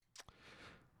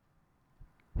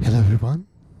everyone.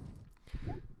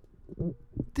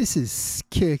 This is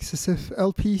KXSF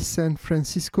LP San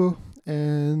Francisco,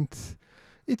 and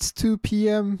it's 2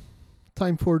 p.m.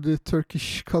 time for the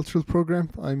Turkish cultural program.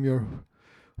 I'm your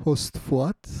host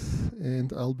Fuat,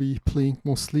 and I'll be playing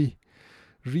mostly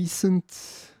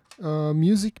recent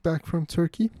music back from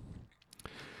Turkey.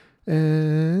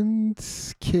 And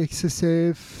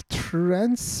KXSF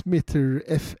transmitter,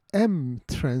 FM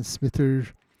transmitter,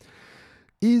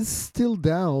 is still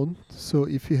down. So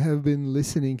if you have been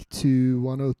listening to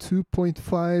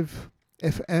 102.5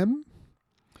 FM,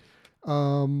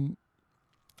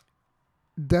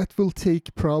 that will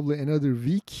take probably another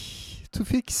week to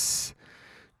fix.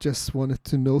 Just wanted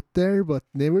to note there, but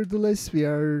nevertheless, we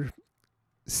are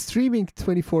streaming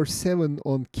 24/7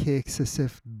 on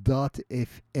kxsf.fm,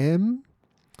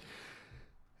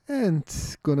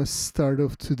 and gonna start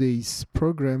off today's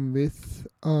program with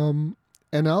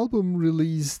an album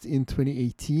released in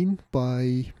 2018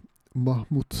 by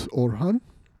Mahmut Orhan,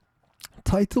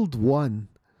 titled One,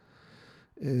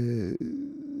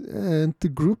 and the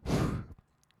group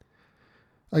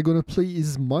I'm gonna play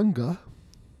is Manga,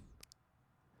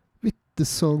 with the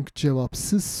song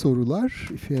Cevapsız Sorular.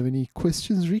 If you have any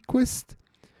questions, request,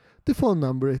 the phone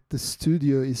number at the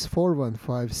studio is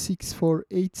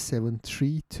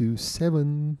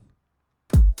 415-648-7327.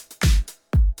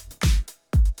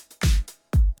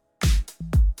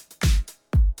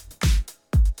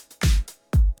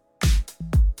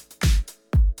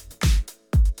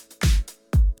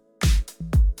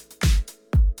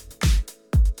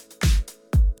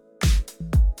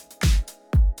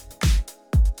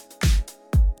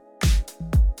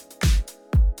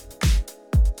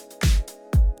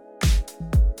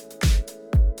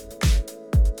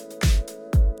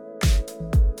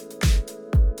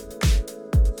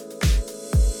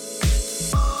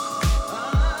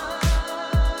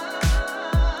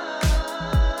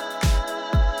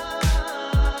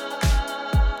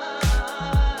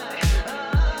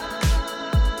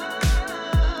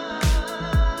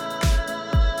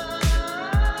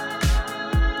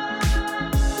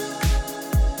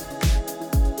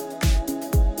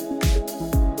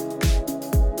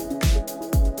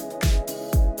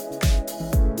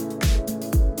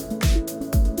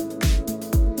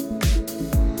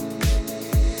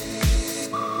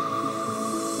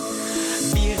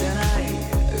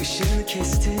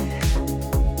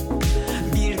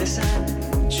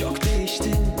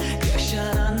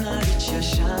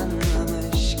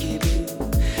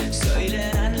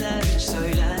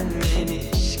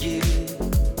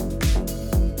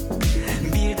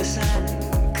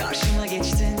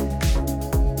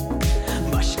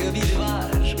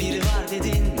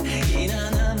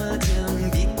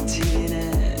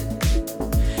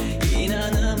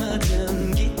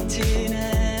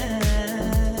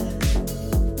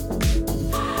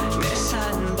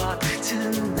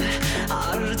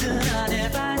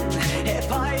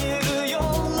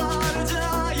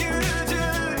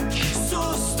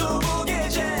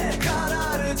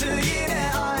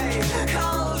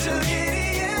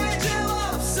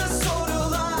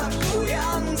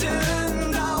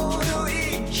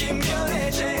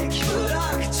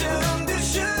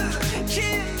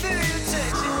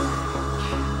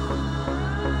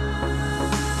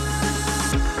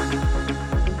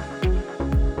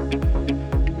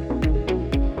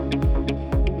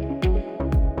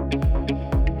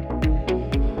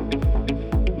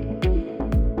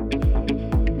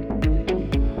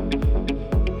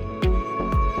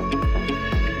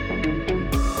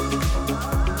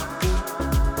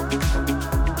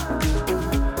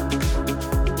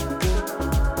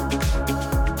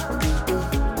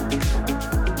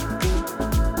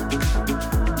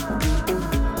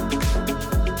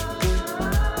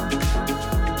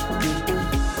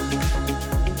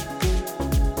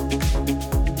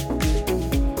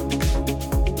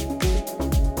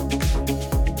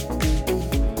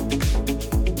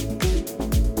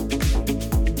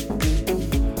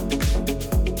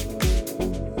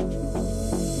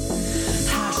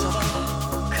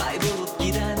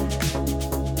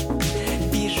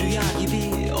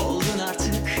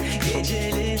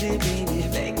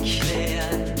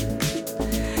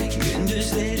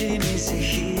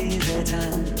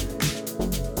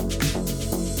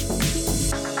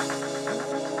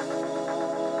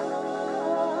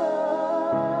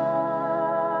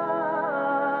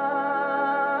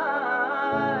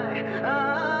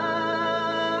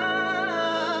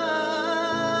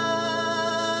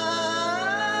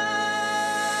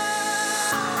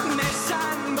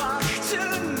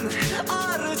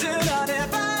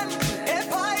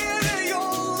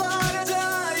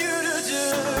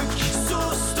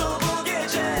 Sustu bu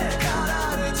gece,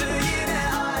 karardı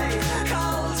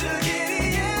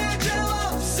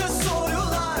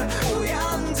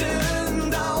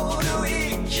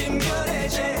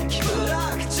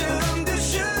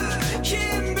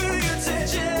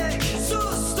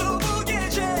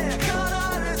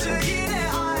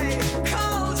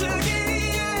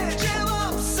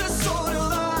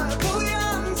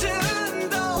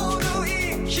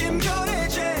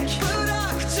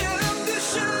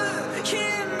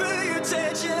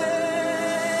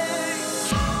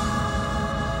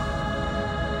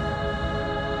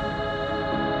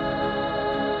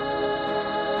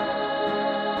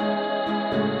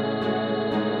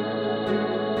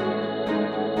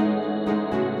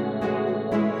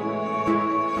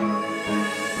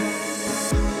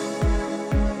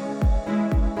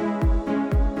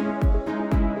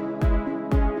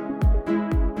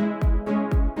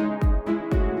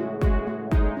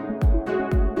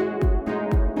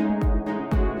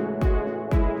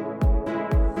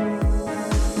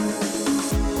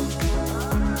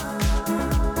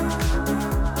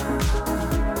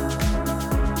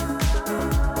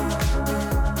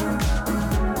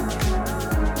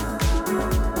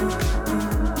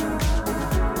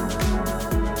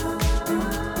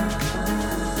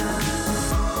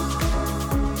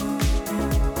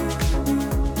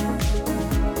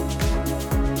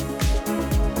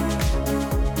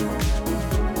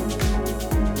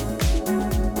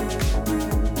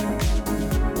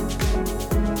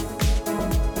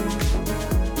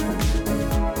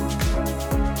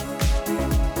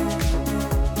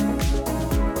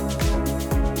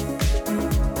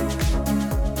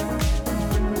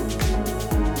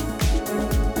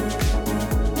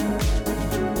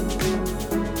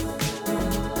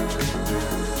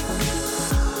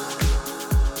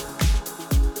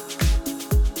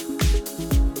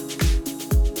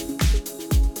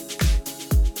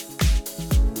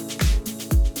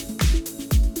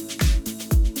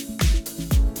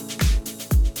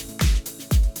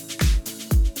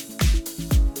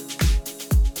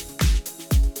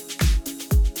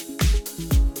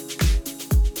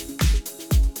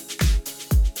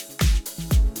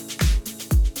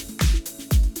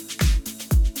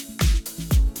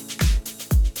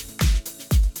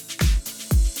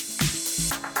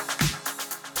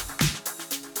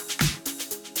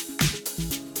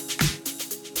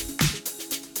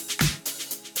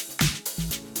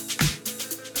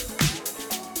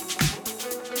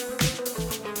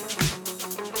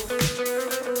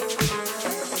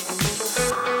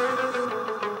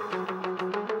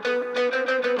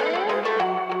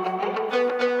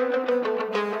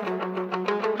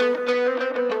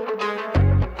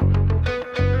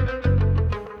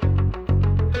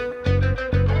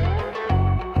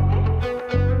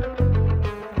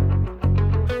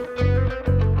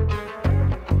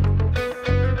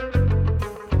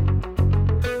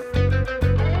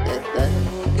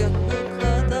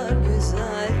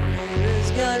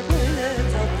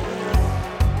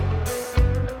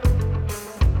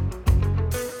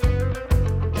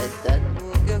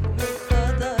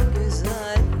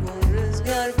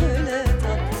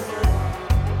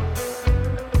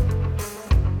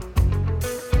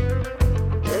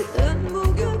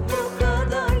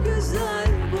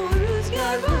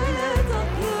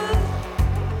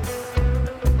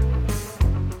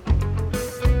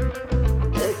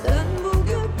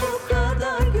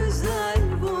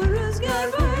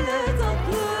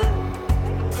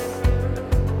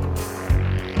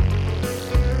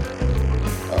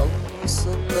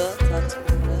aklımda tat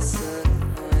burası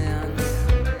uyandı.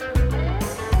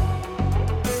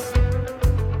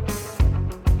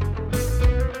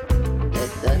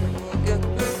 Neden bu gök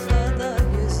bu kadar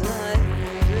güzel,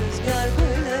 bu rüzgar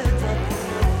böyle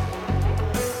tatlı?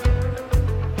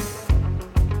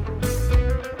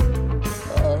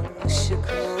 Aşık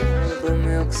oldum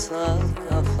yoksa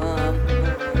kafam mı?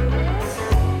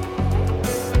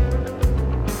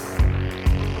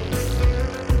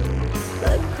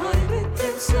 Ben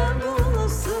kaybettim sen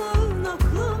bulasın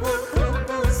aklımın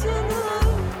kapısını.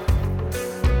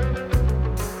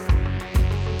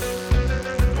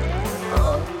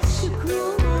 Aşık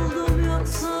oldum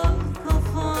yoksa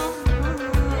kafam mı?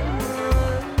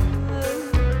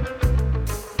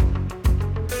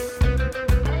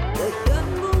 Neden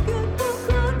bugün bu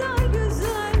kadar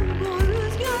güzel, bu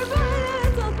rüzgar böyle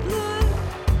tatlı?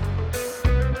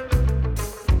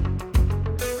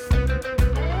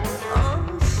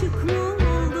 Aşık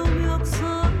oldum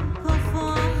yoksa kafam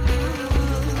mı?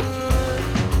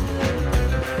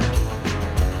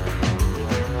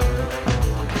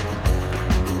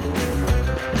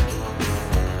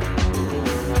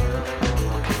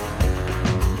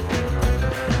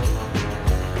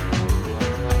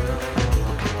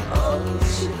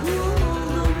 Aşık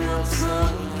oldum yoksa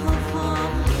kafam mı?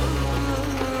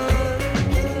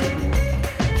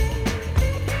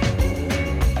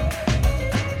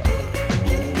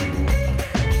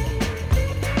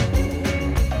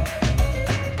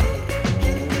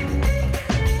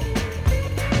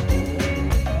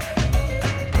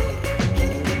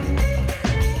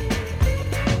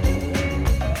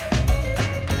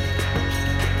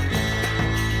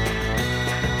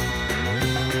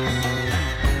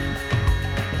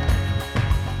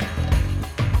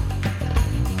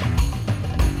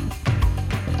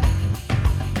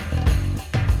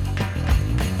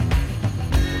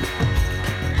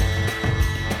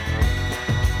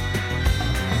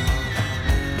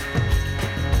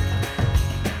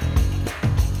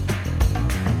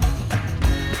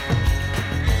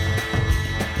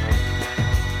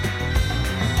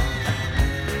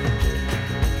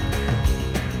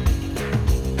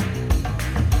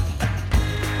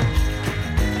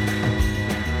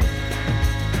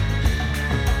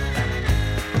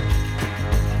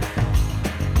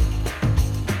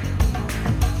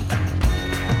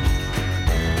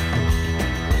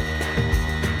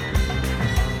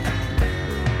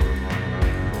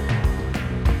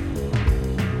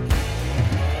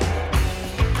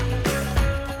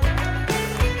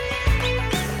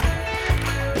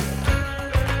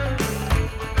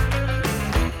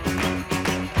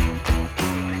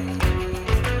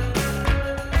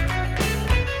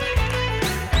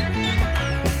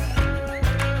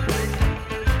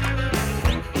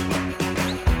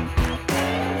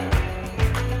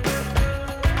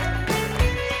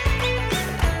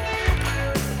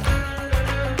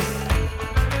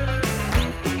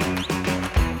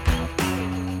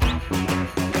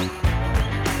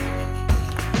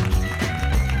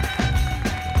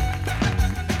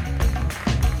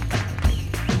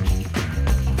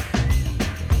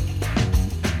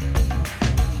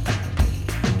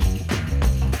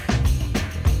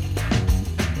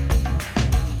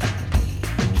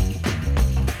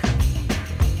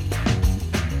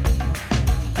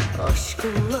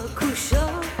 Aşkımla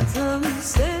kuşattım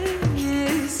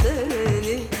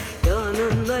seni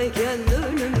yanındayken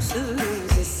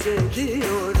ölümsüz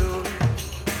hissediyorum.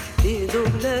 Bir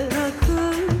duble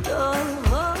rakı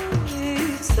daha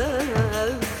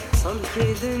içsem sanki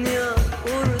dünya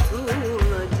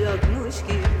kurtulacakmış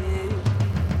gibi.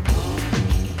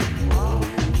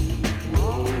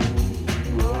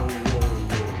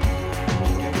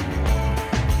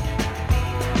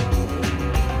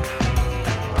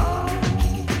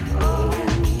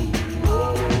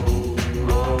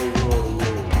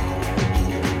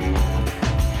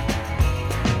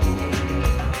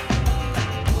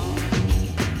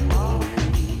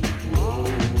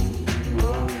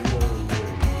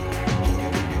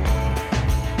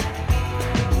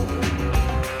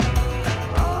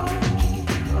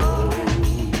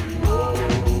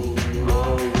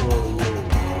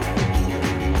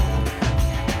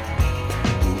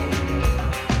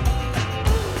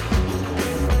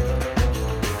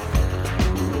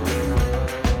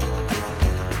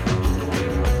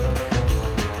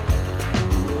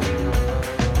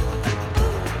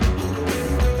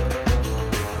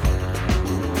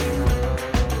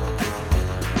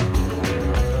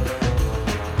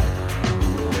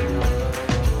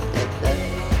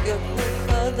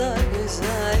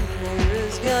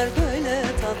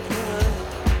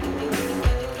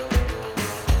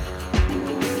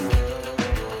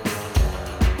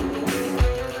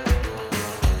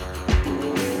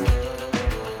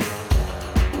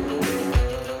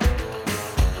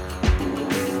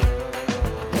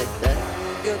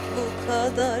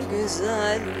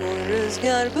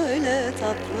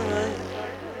 tatlı.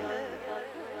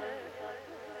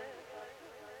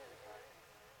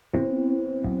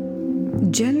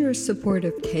 Generous support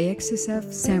of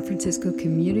KXSF San Francisco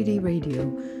Community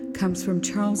Radio comes from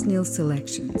Charles Neal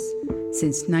Selections.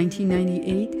 Since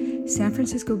 1998, San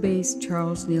Francisco-based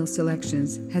Charles Neal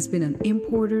Selections has been an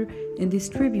importer and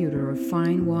distributor of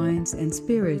fine wines and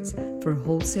spirits for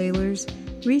wholesalers,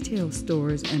 retail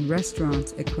stores, and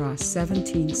restaurants across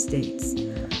 17 states.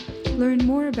 Learn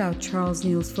more about Charles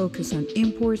Neal's focus on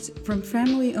imports from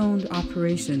family-owned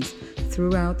operations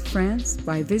throughout France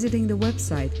by visiting the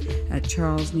website at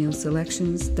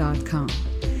charlesnealselections.com.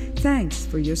 Thanks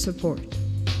for your support.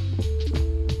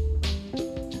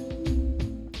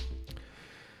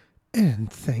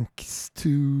 And thanks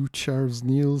to Charles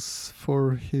Neals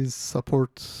for his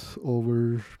support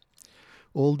over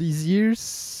all these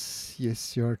years.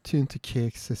 Yes, you are tuned to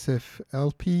KXSF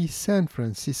LP San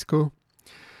Francisco.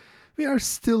 We are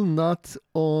still not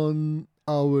on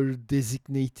our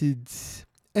designated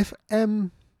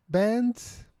FM band,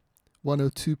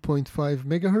 102.5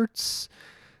 megahertz.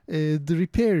 The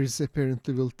repairs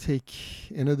apparently will take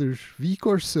another week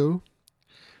or so,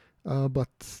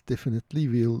 but definitely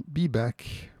we'll be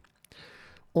back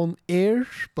on air,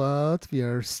 but we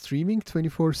are streaming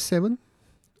 24/7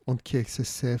 on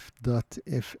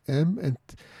kxsf.fm, and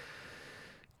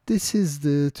this is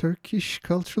the Turkish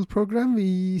cultural program.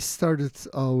 We started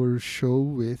our show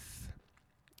with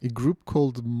a group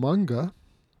called Manga,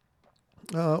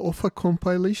 of a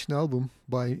compilation album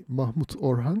by Mahmut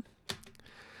Orhan,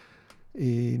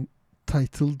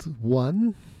 titled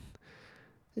One.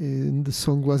 And the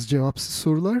song was Cevapsız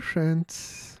Sorular, and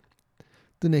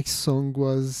the next song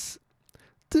was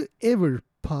the ever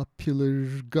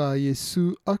popular Gaye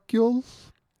Su Akyol,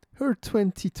 her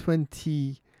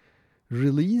 2020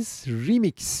 release,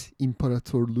 Remix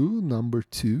İmparatorluğu No.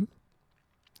 2,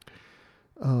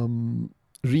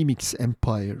 Remix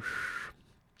Empire.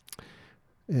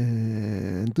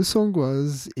 And the song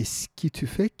was Eski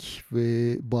Tüfek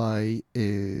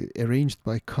arranged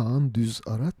by Kaan Düz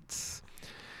Arat.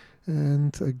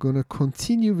 And I'm gonna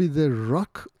continue with the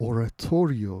rock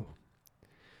oratorio.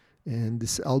 And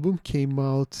this album came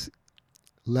out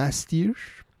last year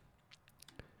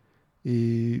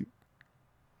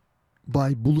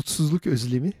by Bulutsuzluk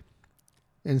Özlemi,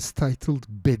 and it's titled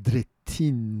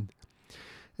Bedrettin.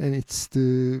 And it's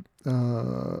the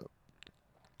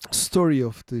story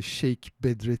of the Sheikh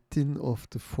Bedrettin of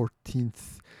the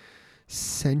 14th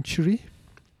century.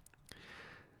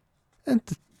 And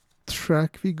the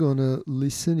track we're gonna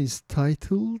listen is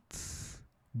titled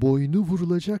Boynu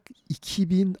Vurulacak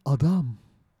 2000 Adam.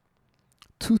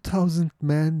 2000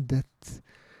 men that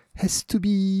has to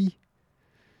be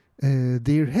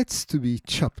their heads to be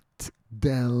chopped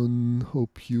down.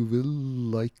 Hope you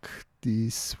will like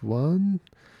this one.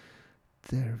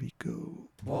 There we go.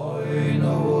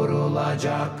 Boynu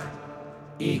vurulacak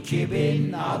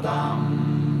 2000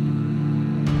 adam.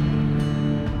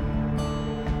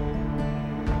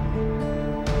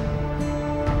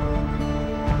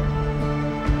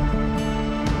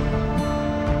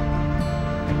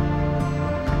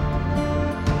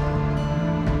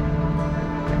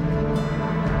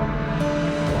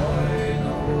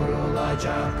 Boynu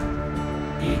vurulacak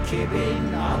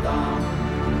 2000 adam.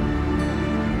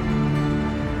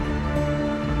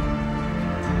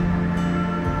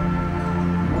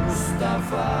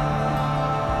 Mustafa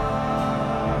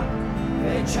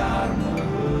ve Çarmıh,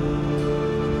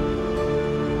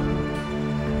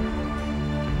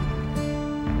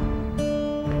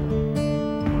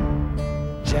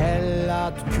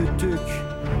 cellat, kütük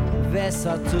ve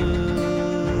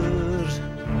satır,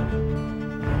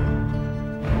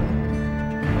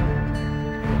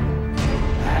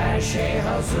 her şey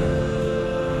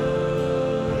hazır,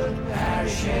 her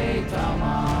şey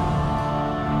tamam.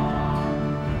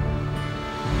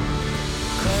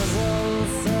 Kızıl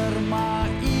sırma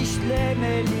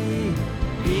işlemeli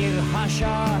bir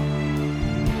haşa,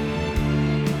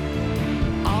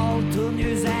 altın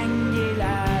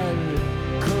üzengiler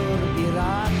kır bir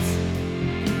at,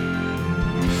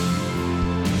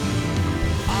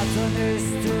 atın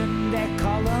üstünde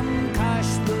kalın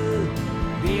kaşlı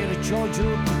bir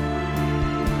çocuk,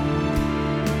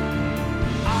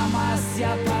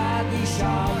 Amasya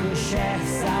Padişahı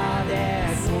Şehzade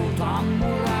Sultan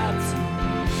Murat,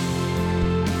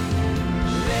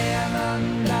 ve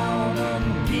yanında onun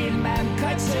bilmem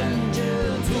kaç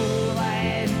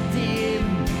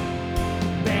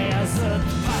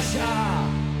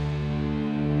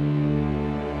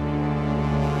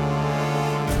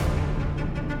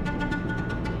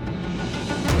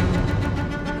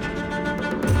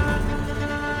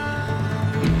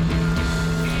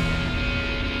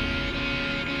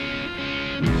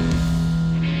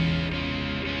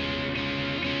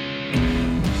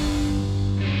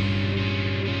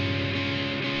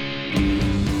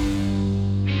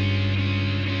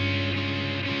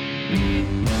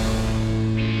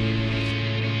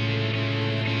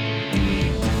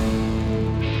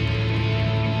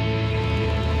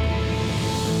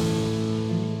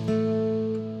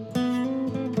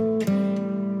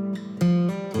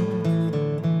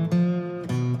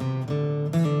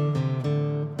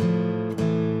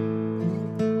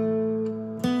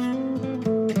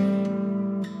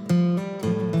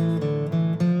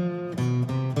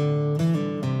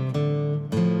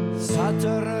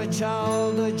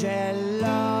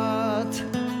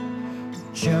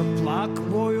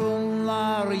Ak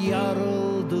boyunlar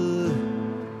yarıldı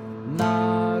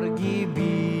nar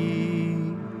gibi.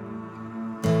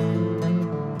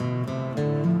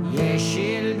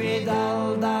 Yeşil bir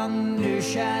daldan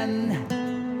düşen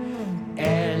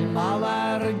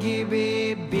elmalar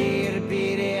gibi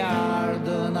birbiri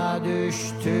ardına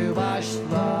düştü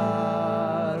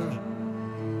başlar.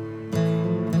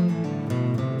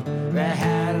 Ve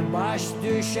her baş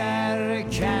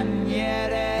düşerken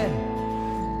yere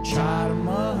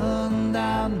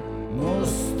çarmıhından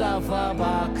Mustafa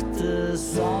baktı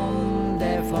son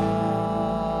defa.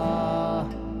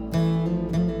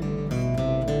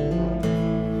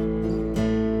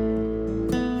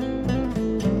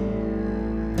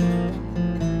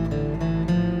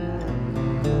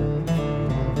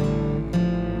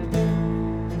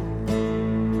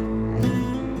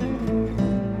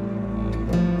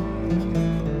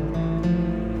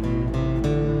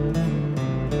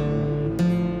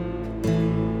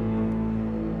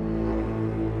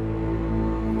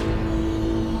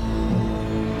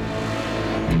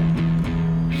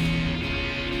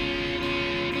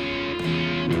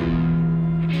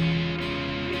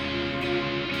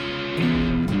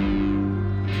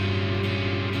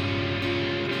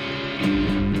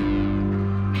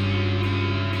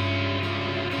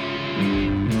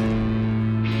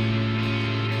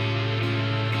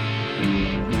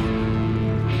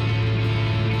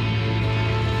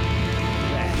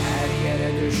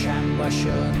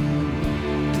 Başın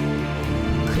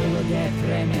kılı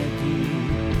depremedi.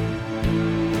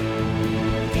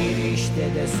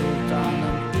 İrişte de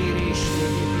sultanım irişte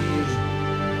bir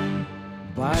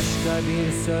başka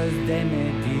bir söz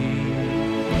demedi.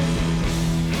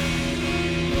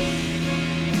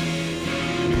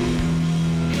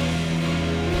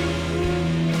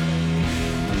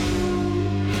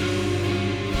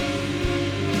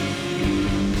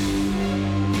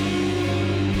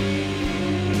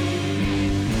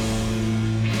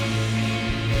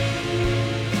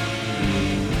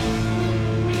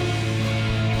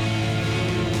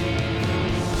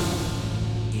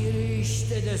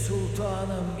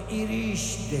 Sultanım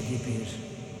iriş dedi bir,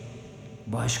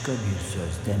 başka bir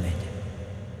söz demedi.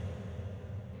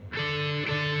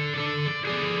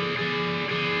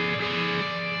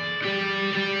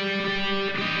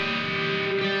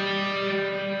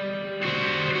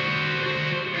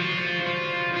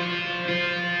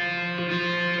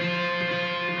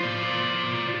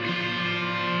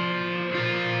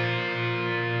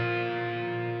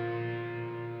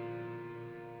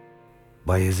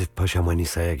 Bayezid Paşa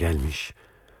Manisa'ya gelmiş,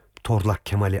 Torlak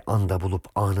Kemal'i anda bulup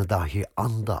anı dahi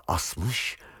anda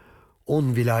asmış,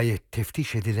 10 vilayet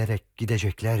teftiş edilerek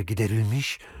gidecekler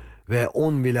giderilmiş ve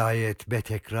 10 vilayet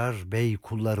betekrar bey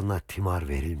kullarına timar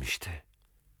verilmişti.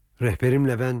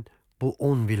 Rehberimle ben bu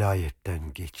 10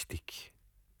 vilayetten geçtik.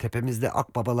 Tepemizde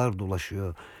akbabalar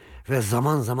dolaşıyor ve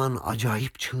zaman zaman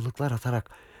acayip çığlıklar atarak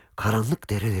karanlık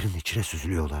derelerin içine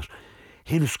süzülüyorlar.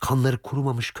 Henüz kanları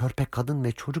kurumamış körpe kadın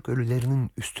ve çocuk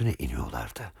ölülerinin üstüne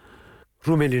iniyorlardı.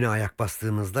 Rumeli'ne ayak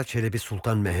bastığımızda Çelebi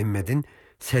Sultan Mehmed'in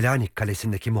Selanik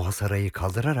Kalesi'ndeki muhasarayı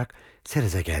kaldırarak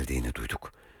Serez'e geldiğini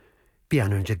duyduk. Bir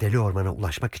an önce Deli Orman'a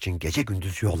ulaşmak için gece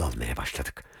gündüz yol almaya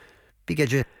başladık. Bir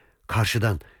gece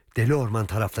karşıdan Deli Orman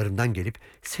taraflarından gelip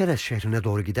Serez şehrine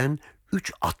doğru giden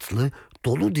 3 atlı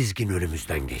dolu dizgin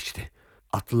önümüzden geçti.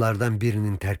 Atlılardan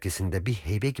birinin terkisinde bir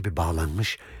heybe gibi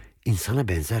bağlanmış insana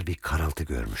benzer bir karaltı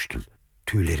görmüştüm.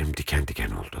 Tüylerim diken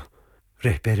diken oldu.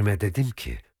 Rehberime dedim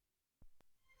ki,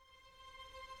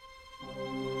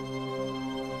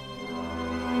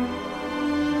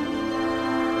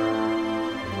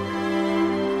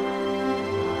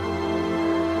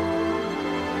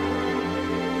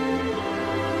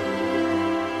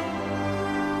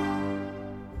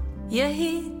 ya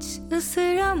hiç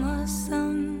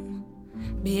ısıramazsam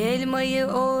bir elmayı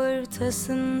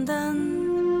ortasından,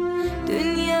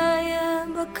 dünyaya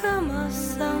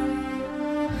bakamazsam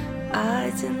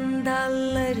ağacın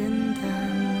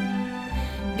dallarından,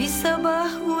 bir sabah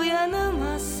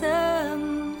uyanamazsam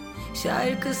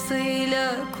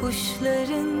şarkısıyla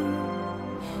kuşların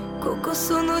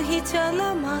kokusunu hiç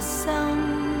alamazsam,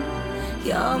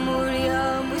 yağmur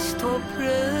yağmış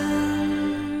toprağın.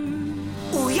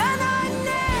 Uyan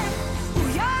anne,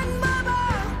 uyan baba,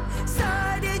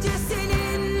 sadece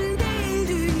senin değil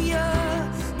dünya.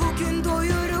 Bugün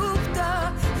doyurup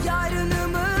da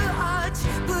yarınımı aç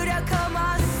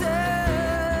bırakamazsın.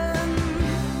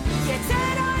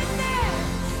 Yeter anne,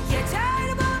 yeter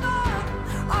baba,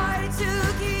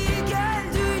 artık iyi gel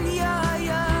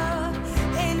dünyaya.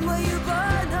 Elmayı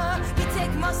bana bir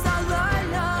tek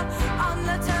masallarla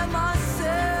anlatamazsın.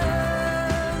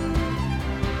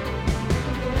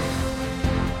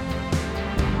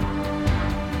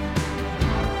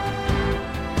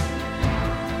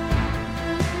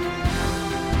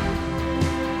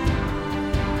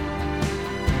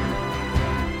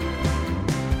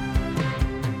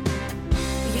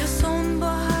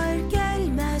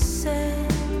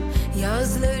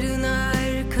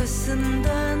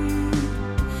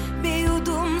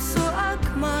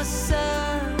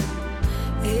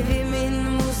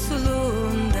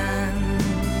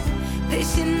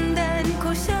 peşinden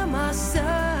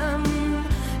koşamazsam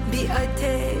bir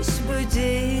ateş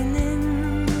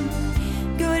böceğinin,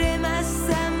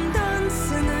 göremezsem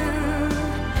dansını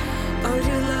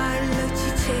arılarla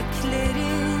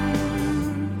çiçeklerin.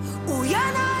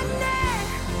 Uyan anne,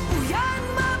 uyan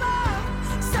baba,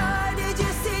 sadece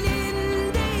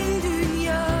senin değil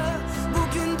dünya.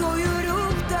 Bugün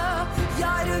doyurup da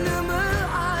yarınımı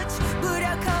aç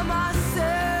bırakamazsın.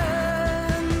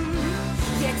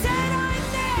 Yeter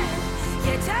anne,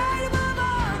 yeter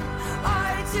baba,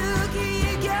 artık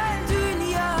iyi gel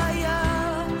dünyaya.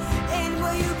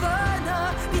 Elmayı bana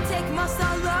bir tek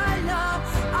masallarla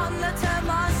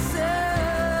anlatamazsın.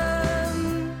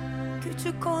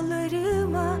 Küçük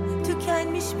kollarıma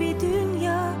tükenmiş bir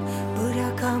dünya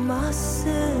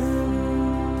bırakamazsın.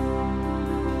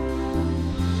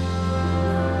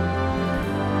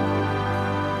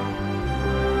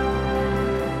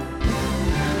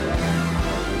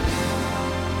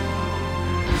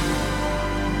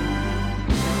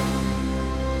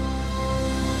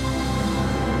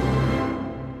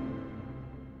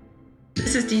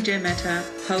 This is DJ Meta,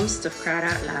 host of Crowd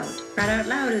Out Loud. Crowd Out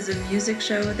Loud is a music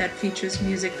show that features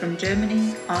music from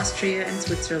Germany, Austria, and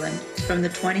Switzerland from the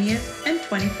 20th and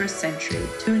 21st century.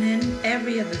 Tune in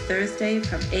every other Thursday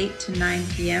from 8 to 9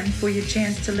 p.m. for your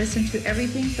chance to listen to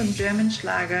everything from German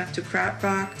Schlager to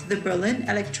krautrock to the Berlin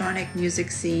electronic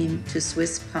music scene to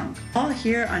Swiss punk. All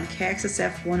here on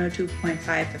KXSF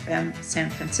 102.5 FM San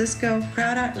Francisco.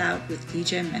 Crowd Out Loud with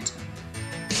DJ Meta.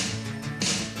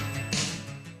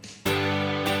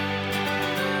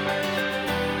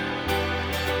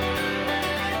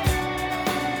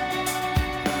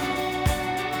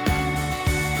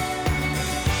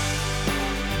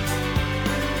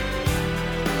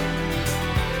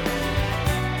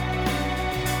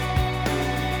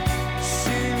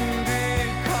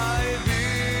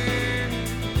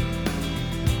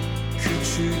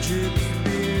 Küçücük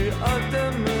bir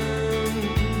adamım,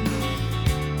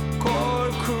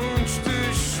 korkunç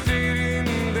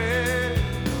düşlerinde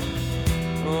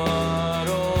var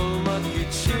olmak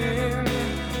için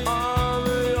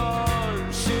ağlıyor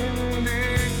şimdi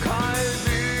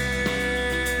kalbin.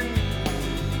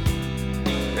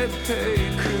 Epey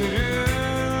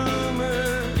kırılmış,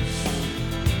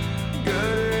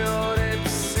 görüyor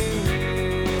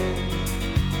hepsini,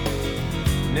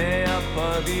 ne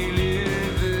yapabilir?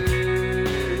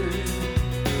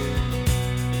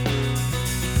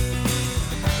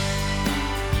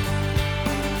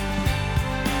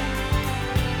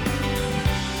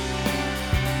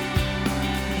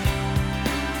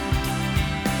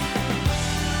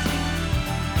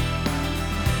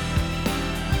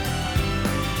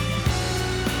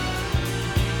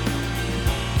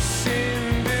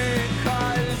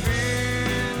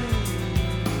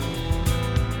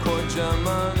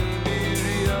 Kocaman bir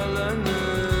yalan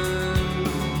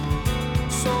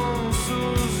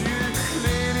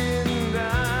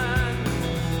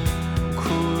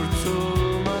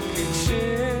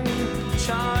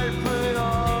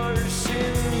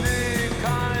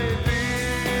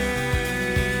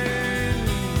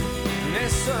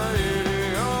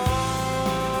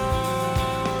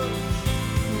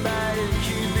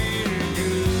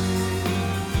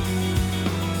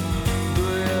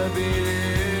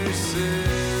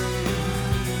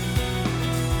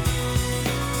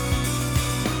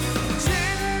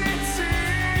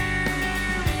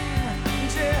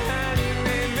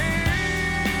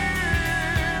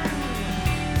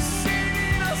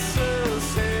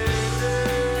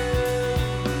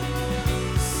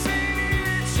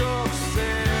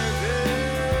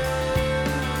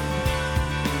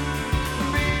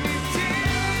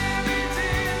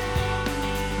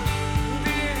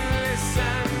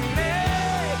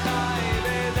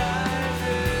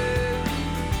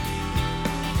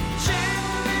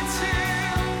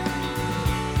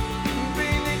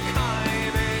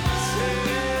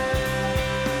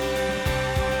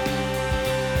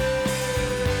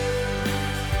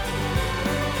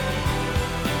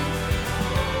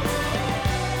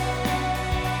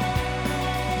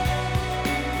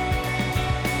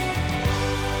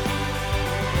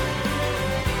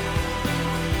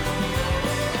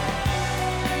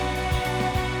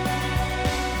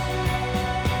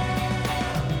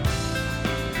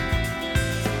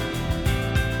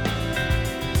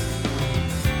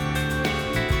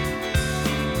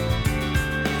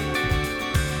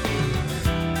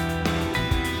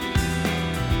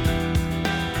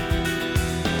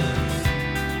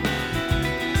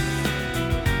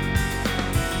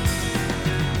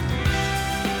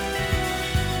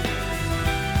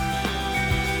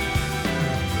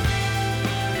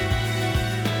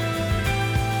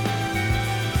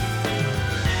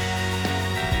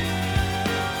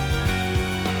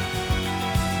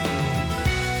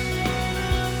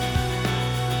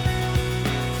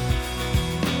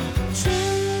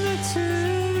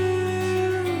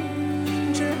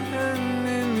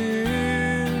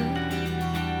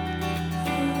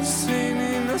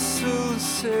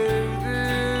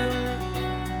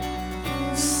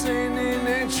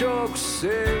çok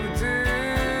sevdim.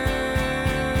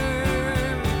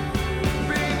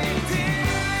 Beni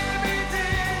dinlemedin,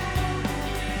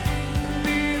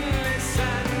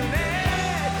 dinlesen ne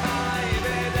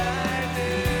kaybederdin?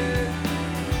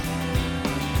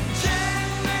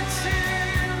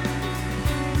 Cennetim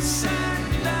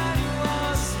senden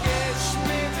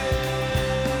vazgeçmedi.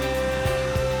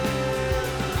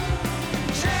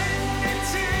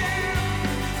 Cennetim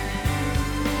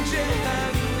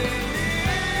cehennemim,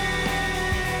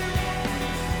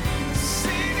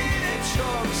 seni de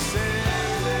çok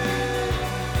sevdim.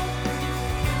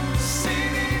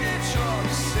 Seni de çok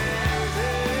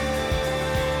sevdim.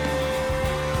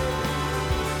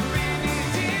 Beni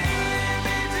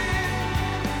dinlemedin,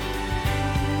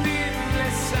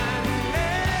 dinlesen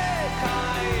ne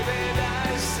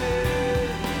kaybedersin?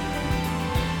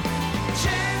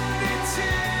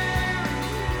 Cennetim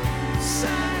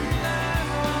senden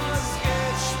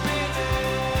vazgeçmedi.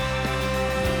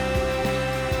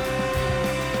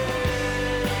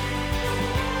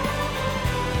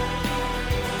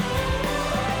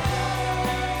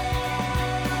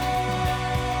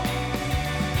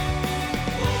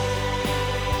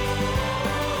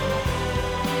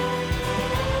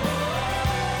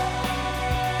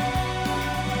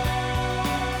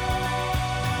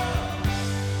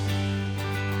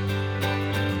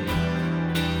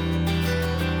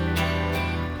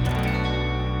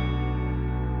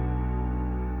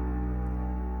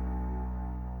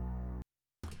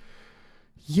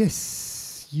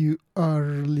 Yes, you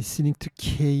are listening to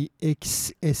KXSFLP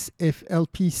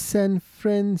San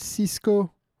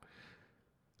Francisco.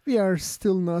 We are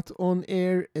still not on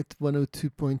air at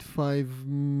 102.5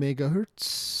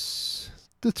 megahertz.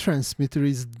 The transmitter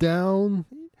is down.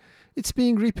 It's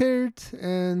being repaired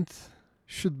and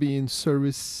should be in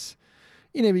service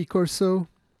in a week or so.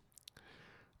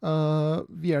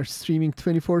 We are streaming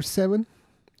 24/7.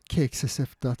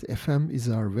 KXSF.FM is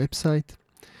our website.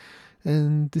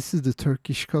 And this is the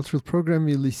Turkish cultural program.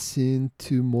 We listen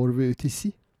to Mor ve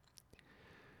Ötesi.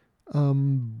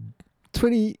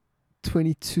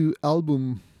 2022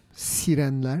 album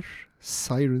Sirenler,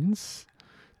 Sirens.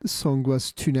 The song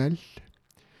was Tünel.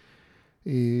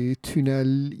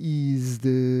 Tünel is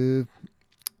the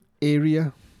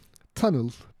area,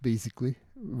 tunnel basically,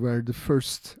 where the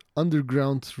first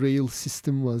underground rail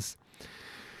system was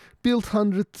built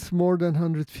more than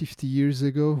 150 years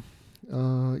ago.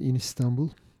 In Istanbul.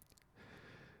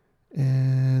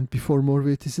 And before Mor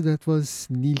ve Ötesi, that was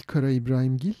Nilkara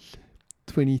İbrahimgil,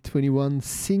 2021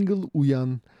 single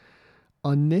Uyan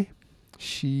Anne.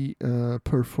 She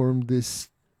performed this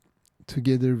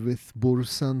together with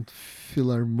Borusan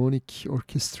Philharmonic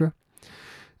Orchestra.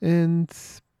 And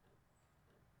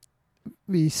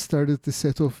we started the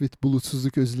set off with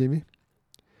Bulutsuzluk Özlemi.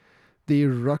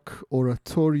 Their rock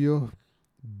oratorio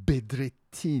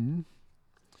Bedrettin.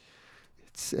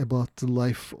 It's about the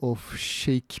life of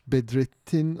Sheikh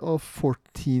Bedrettin of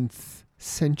 14th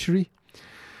century.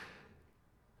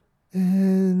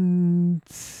 And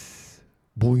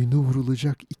boynu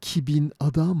vurulacak 2000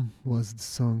 adam was the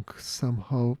song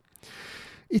somehow.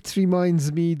 It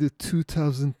reminds me the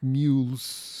 2000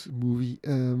 Mules movie.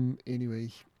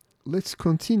 Anyway, let's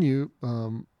continue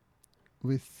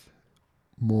with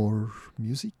more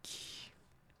music.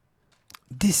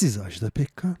 This is Ajda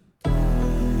Pekkan.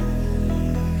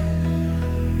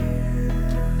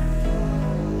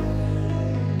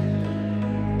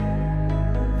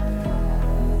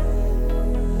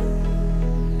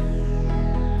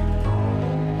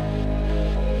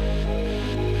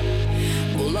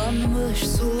 Bulanmış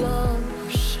sular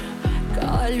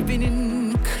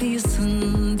kalbinin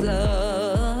kıyısında,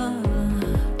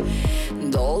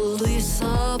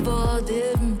 dolduysa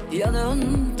badem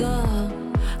yanında,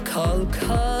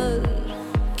 kalkar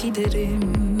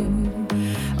giderim.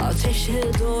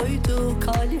 Ateşe doydu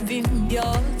kalbim,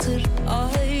 yağdır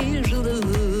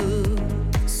ayrılığı,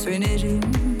 sönerim.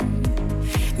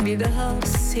 Bir daha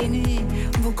seni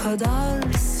bu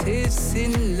kadar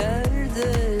sevsinler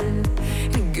de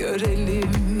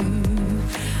görelim.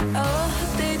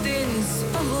 Ah dedin,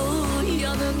 soluğu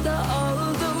yanında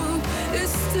aldım,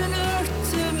 üstünü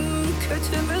örttüm,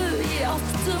 kötümü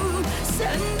yaptım.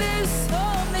 Sende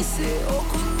samesi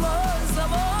okunmaz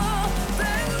ama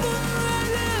ben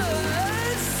bunları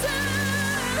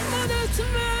ölsem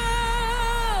unutmam.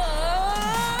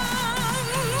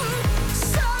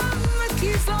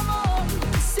 Sanki zaman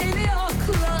seni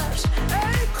aklar,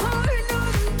 el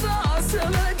koynunda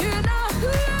asılı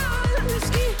günahlar.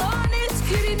 İhanet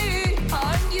kirini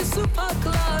hangi su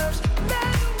paklar?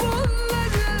 Ben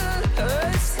bunları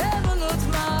ölsem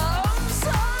unutmam.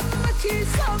 Sanki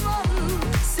zaman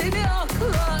seni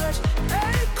aklar.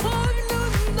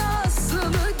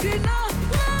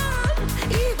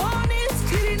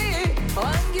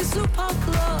 su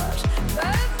paklar.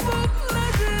 Ben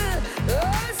bunları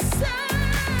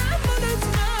ölsem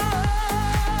unutmam.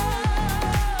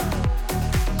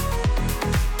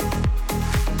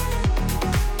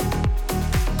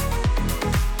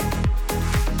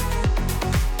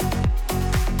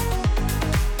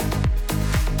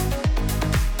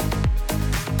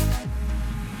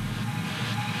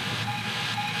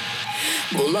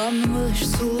 Bulanmış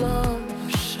sular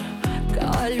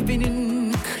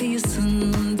kalbinin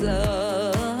kıyısında,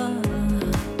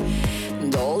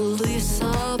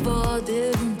 dolduysa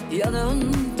badem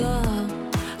yanında,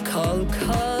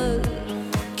 kalkar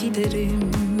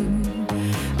giderim.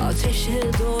 Ateşe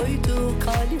doydu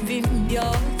kalbim,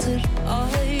 yağdır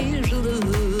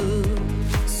ayrılığı,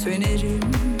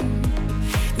 sönerim.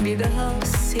 Bir daha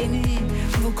seni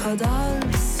bu kadar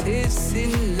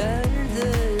sevsinler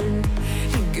de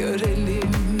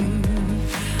görelim.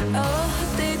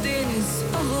 Ah dedin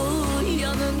soluğu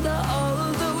yanında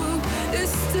aldım,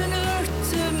 üstünü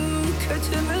örttüm,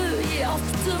 kötümü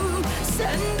yaptım.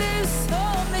 Sende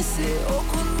samesi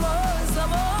okunmaz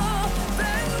ama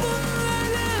ben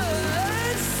bunları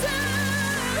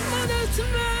ölsem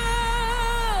unutmam.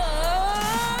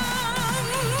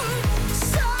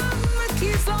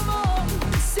 Sanki zaman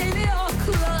seni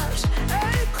aklar,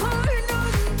 el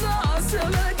koynunda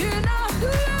asılı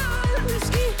günahlar.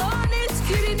 İhanet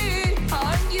kirini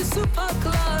hangi su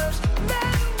paklar?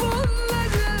 Ben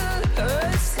bunları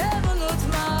ölsem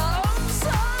unutmam.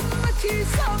 Sanki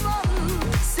zaman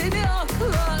seni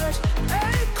aklar,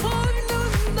 el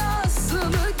koynunda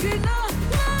asılı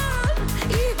günahlar.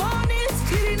 İhanet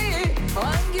kirini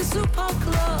hangi su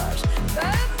paklar?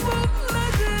 Ben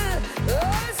bunları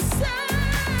ölsem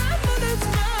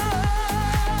unutmam.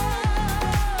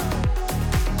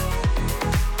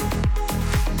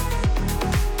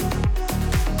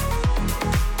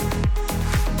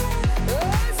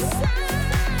 Ölsem unutmam.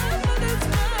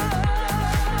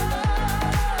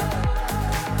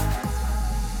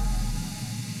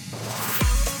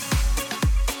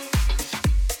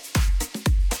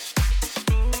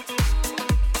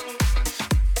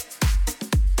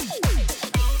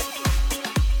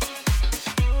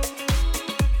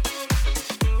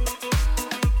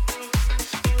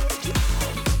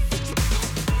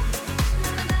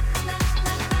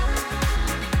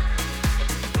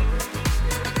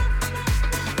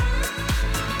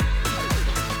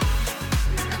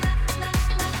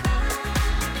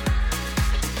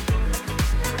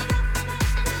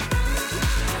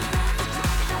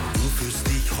 Du fühlst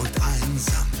dich heute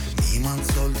einsam, niemand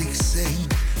soll dich sehen.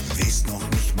 Willst noch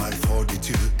nicht mal vor die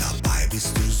Tür, dabei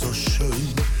bist du so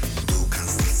schön. Du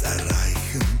kannst nichts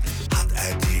erreichen, hat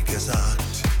er dir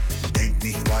gesagt. Denk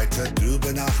nicht weiter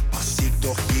drüber nach, passiert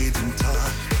doch jeden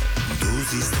Tag. Du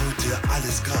siehst heute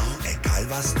alles grau, egal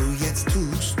was du jetzt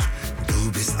tust.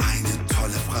 Du bist eine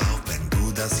tolle Frau, wenn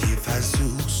du das hier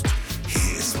versuchst.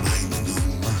 Hier ist meine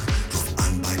Nummer, ruf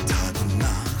an bei Tag und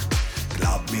Nacht.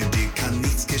 Glaub mir, dir kann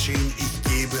nichts geschehen, ich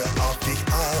gebe auf dich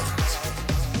Acht.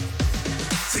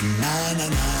 Sing na na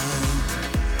na,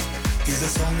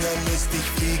 dieser Song lässt dich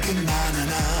fliegen, na na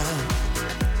na.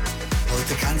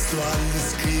 Heute kannst du alles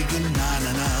kriegen, na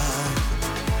na na.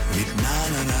 Mit na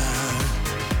na na,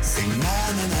 sing na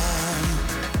na na.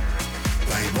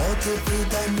 3 Worte für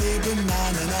dein Leben, na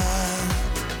na na.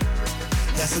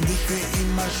 Lassen dich für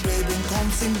immer schweben, komm,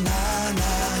 sing na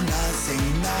na na, sing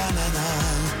na na na.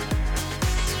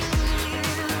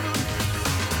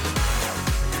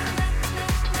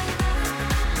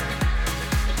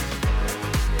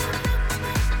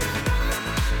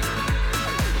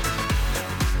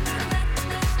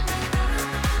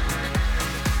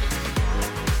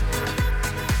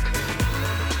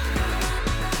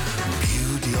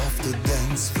 Beauty of the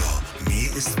dance floor, mir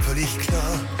ist völlig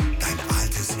klar, dein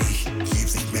altes Ich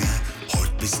gibt's nicht mehr,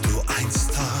 heute bist du ein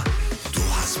Star. Du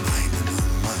hast meine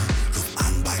Nummer, ruf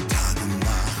an bei Tag und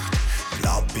Nacht.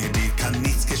 Glaub mir, dir kann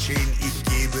nichts geschehen, ich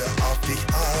gebe auf dich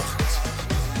Acht.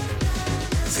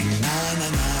 Sing na na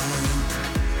na,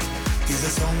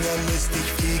 dieser Song lässt dich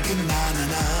fliegen, na na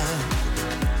na.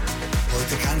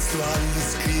 Heute kannst du alles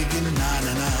kriegen, na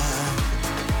na na.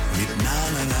 Mit na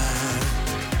na na,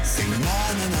 sing na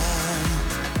na na.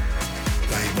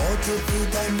 3 Worte für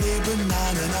dein Leben, na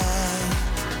na na.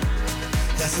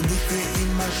 Lassen dich für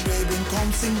immer schweben, komm,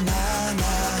 sing na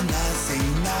na na, sing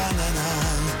na na na.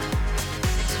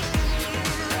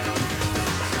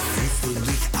 Fühlst du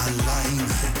dich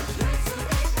alleine?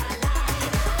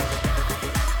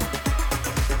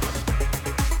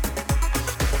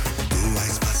 Du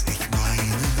weißt, was ich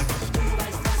meine.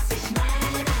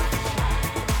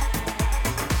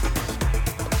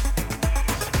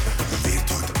 Wird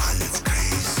heute alles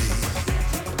crazy.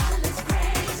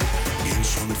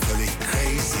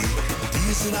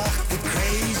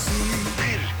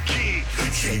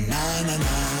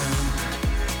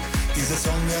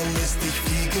 Song, der lässt dich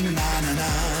fliegen, na na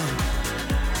na.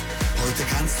 Heute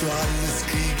kannst du alles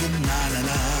kriegen, na na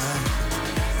na.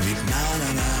 Mit na na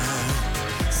na,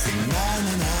 sing na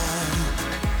na na.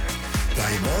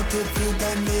 3 Worte für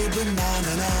dein Leben, na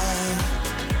na na.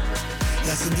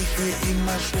 Lassen dich für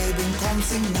immer schweben, komm,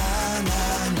 sing na na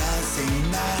na, sing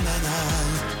na na na.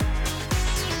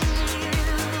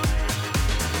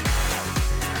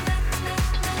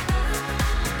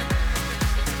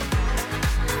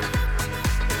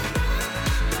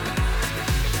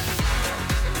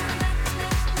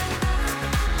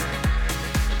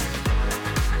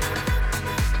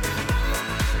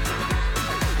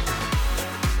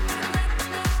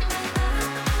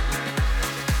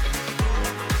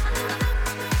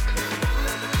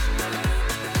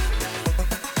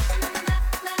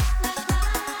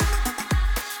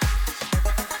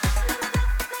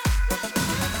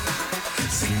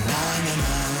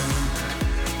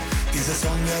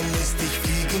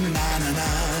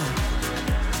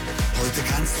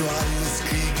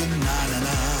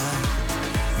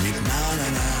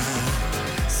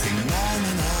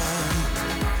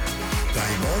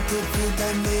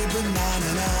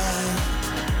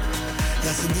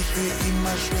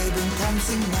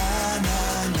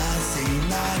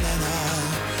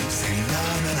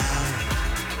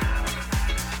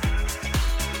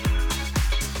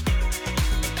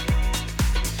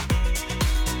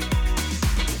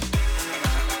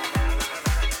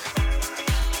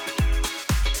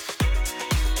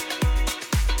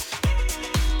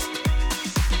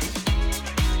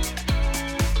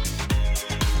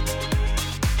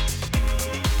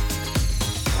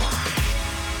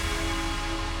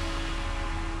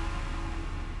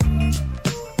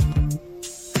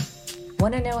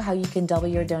 Want to know how you can double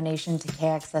your donation to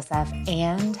KXSF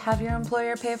and have your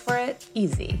employer pay for it?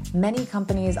 Easy. Many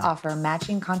companies offer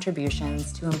matching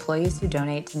contributions to employees who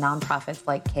donate to nonprofits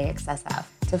like KXSF.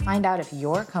 To find out if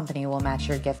your company will match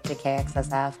your gift to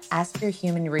KXSF, ask your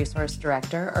human resource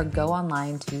director or go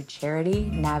online to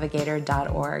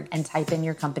charitynavigator.org and type in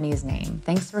your company's name.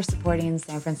 Thanks for supporting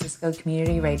San Francisco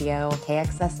Community Radio,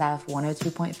 KXSF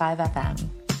 102.5 FM.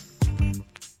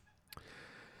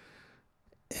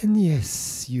 And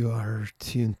yes, you are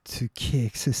tuned to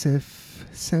KXSF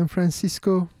San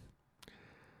Francisco.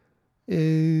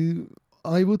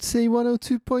 I would say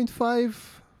 102.5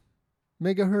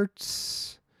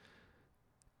 megahertz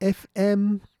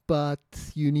FM, but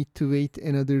you need to wait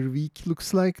another week.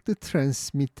 Looks like the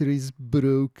transmitter is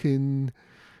broken.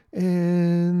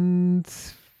 And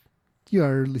you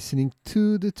are listening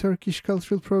to the Turkish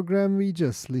Cultural Program. We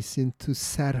just listened to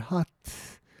Serhat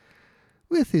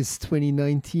with his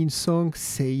 2019 song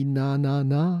Say Na Na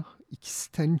Na,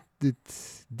 extended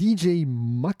DJ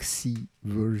Maxi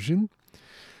version.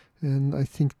 And I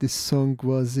think this song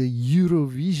was a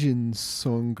Eurovision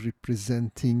song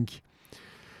representing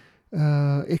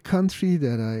a country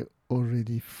that I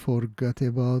already forgot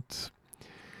about.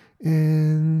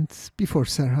 And before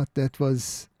Serhat, that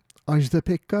was Ajda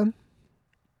Pekkan.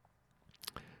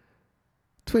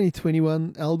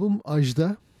 2021 album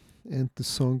Ajda. And the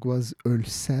song was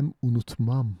Ölsem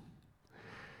Unutmam.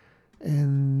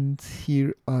 And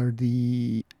here are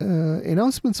the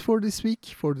announcements for this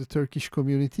week for the Turkish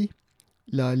community.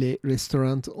 Lale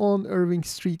Restaurant on Irving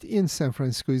Street in San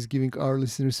Francisco is giving our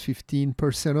listeners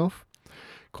 15% off.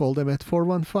 Call them at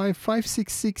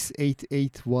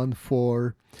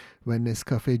 415-566-8814. When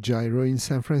Nescafe Gyro in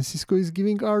San Francisco is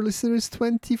giving our listeners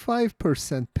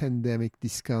 25% pandemic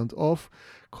discount off.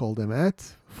 Call them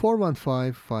at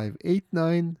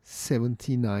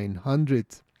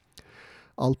 415-589-7900.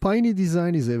 Alpine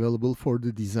Design is available for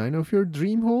the design of your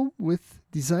dream home with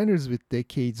designers with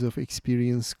decades of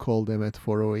experience. Call them at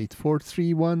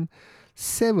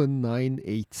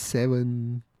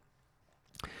 408-431-7987.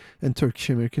 And Turkish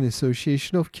American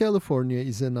Association of California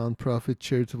is a nonprofit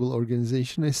charitable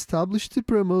organization established to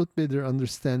promote better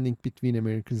understanding between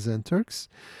Americans and Turks.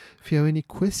 If you have any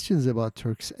questions about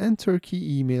Turks and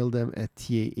Turkey, email them at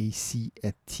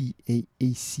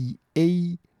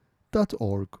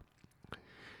taac@taaca.org.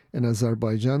 And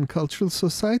Azerbaijan Cultural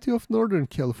Society of Northern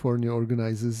California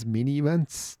organizes many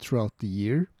events throughout the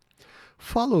year.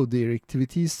 Follow their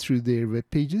activities through their web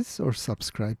pages or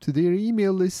subscribe to their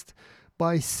email list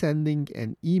by sending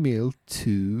an email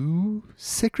to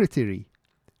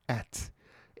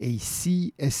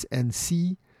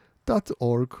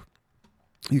secretary@acsnc.org.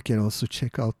 You can also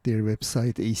check out their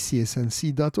website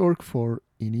acsnc.org for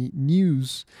any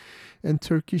news. And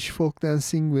Turkish folk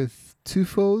dancing with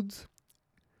Tufod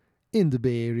in the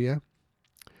Bay Area.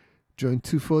 Join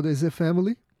Tufod as a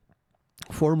family.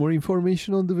 For more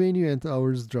information on the venue and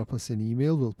hours, drop us an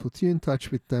email. We'll put you in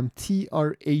touch with them.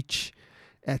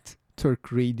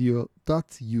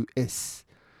 trh@turkradio.us.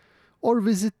 Or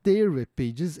visit their web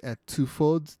pages at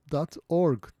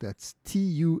tufod.org. That's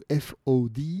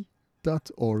TUFOD.org.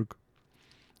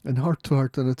 And Heart to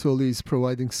Heart Anatolia is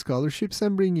providing scholarships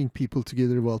and bringing people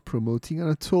together while promoting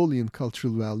Anatolian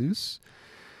cultural values.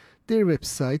 Their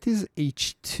website is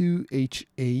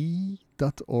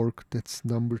h2ha.org. That's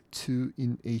number 2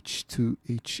 in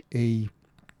H2HA.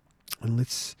 And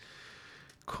let's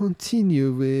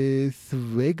continue with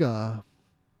Vega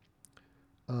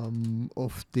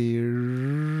of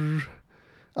their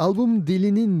album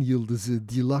Dilinin Yıldızı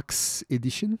Deluxe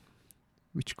Edition,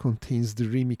 which contains the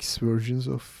remix versions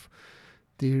of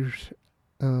their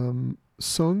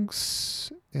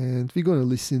songs. And we're going to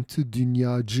listen to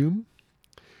Dünyacım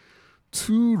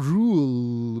To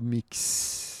Rule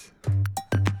mix.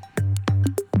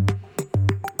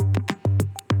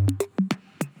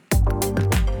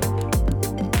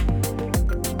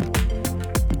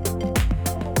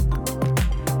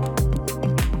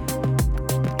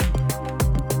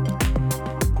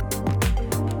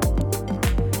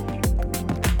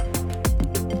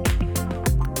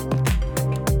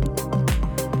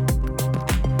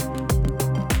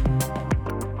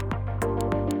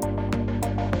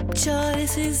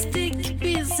 Çaresizlik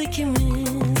biz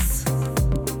ikimiz.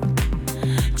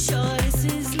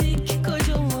 Çaresizlik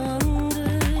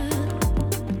kocamandı.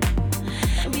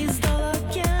 Biz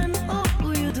dalarken o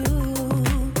uyudu.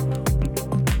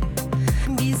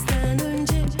 Bizden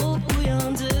önce o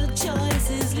uyandı.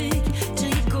 Çaresizlik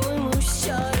çayı koymuş.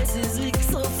 Çaresizlik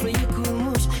sofrayı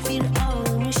kurmuş. Bir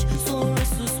ağlamış sonra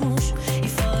susmuş.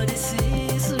 İfadesi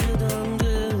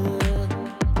sıradandı.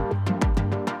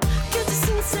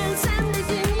 Kötüsün sen de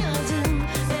dünyacım.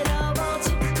 Beraber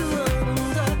çık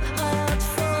kıvamında. Hayat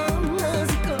falan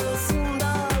nazik olsun.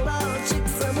 Dağlar çık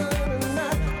zamanında.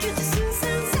 Kötüsün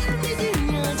sen de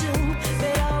dünyacım.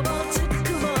 Beraber çık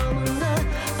kıvamında.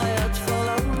 Hayat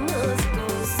falan nazik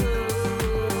olsun.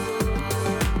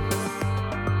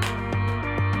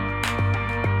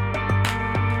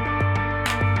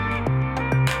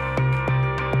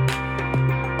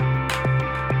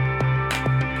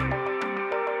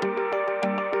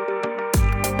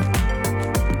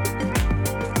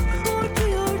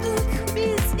 Korkuyorduk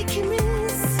biz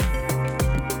ikimiz.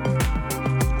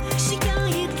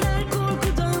 Şikayetler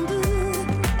korkudandı.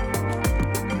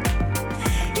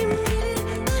 Kim bilir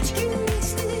kaç gün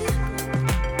geçti.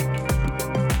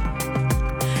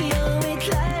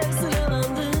 Kıyametler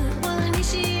sıralandı. Bana ne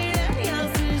şiirler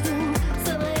yazdırdın.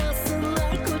 Sana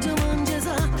yazsınlar kocaman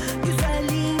ceza.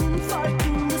 Güzelliğin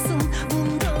farkındasın.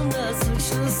 Bundan da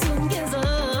suçlusun keza.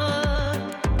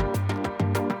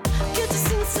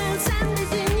 Kötüsün sen de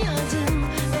dünyacım.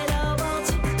 Beraber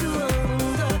çık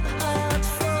kıvamında. Hayat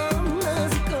falan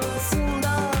nazik olsun.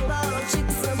 Dağlar çık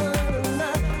zamanında.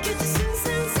 Kötüsün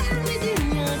sen de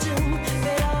dünyacım.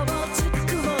 Beraber çık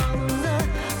kıvamında.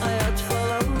 Hayat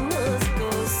falan nazik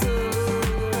olsun.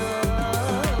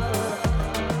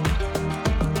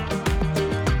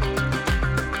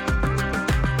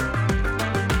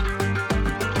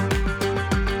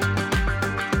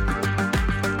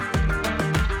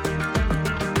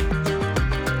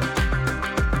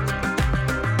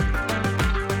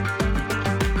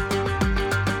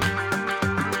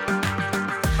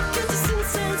 Kötüsün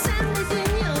sen de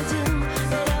dünyacım.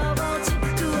 Beraber çık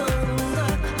kıvamında.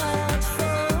 Hayat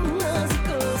falan nazik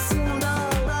olsun.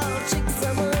 Dağlar çık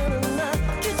zamanında.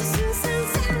 Kötüsün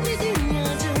sen de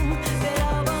dünyacım.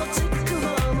 Beraber çık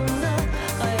kıvamında.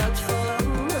 Hayat falan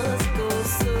nazik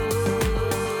olsun.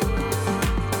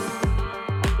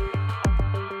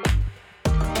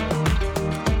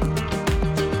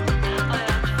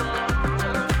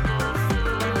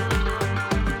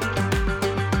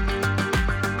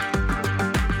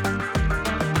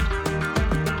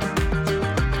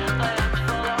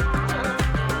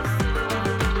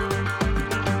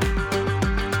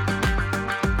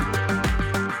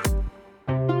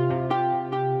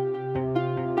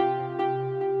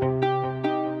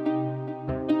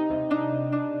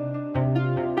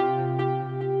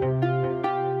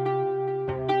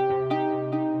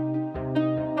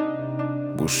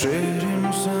 Bu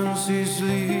şehrin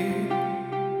sensizliği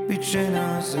bir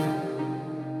cenaze.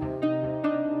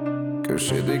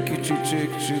 Köşedeki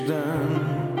çiçekçiden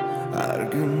her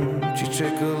gün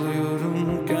çiçek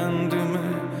alıyorum kendime.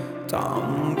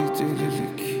 Tam bir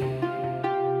delilik.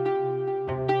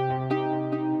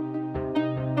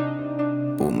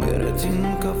 Bu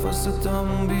Meret'in kafası tam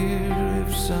bir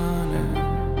efsane.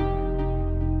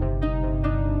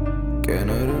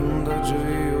 Kenarında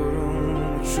cayıyorum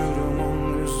uçurumun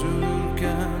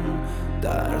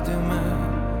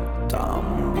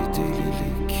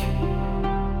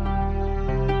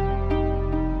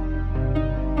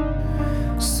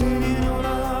Senin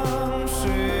olan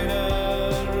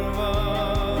şeyler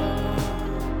var,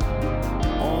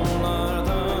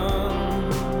 onlardan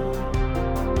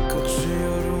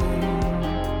kaçıyorum.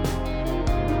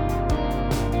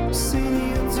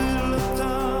 Seni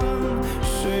hatırlatan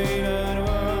şeyler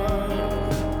var,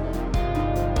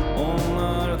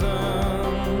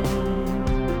 onlardan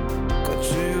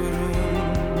kaçıyorum.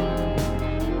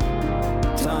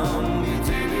 Tam bir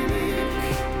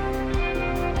delilik,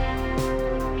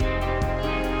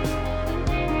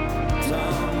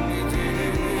 tam bir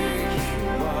delilik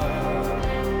var.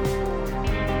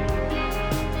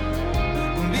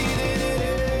 Bir delilik var.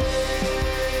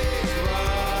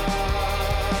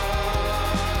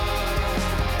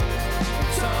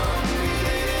 Tam bir delilik var. Tam bir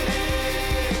delilik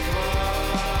var.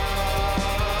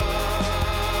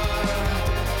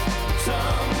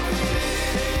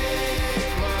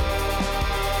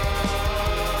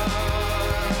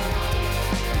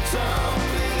 Tam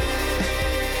bir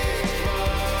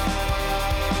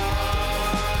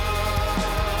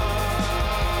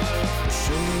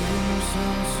şehrin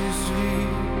sensizliği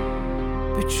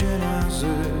bir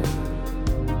cenaze.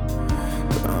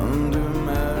 Döndüm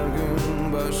her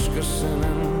gün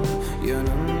başkasının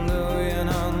yanında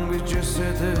uyanan bir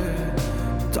cesede.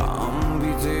 Tam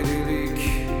bir delilik.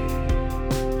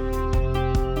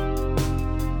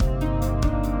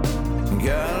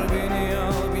 Gel beni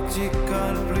al, bitik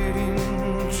kalplerin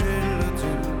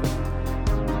cellatı.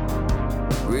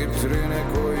 Vitrine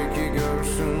koy ki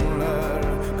görsünler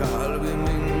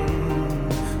kalbimin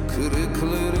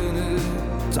kırıklarını.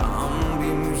 Tam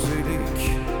bir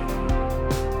müzelik.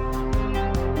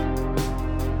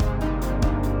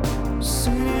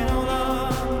 Senin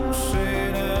olan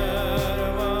şeyler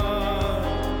var,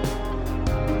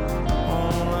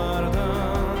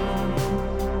 onlardan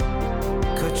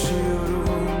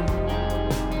kaçıyorum.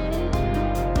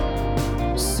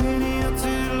 Seni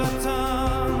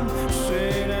hatırlatan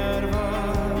şeyler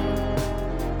var,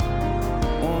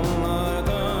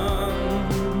 onlardan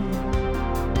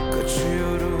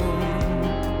kaçıyorum.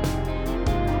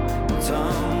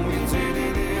 Tam bir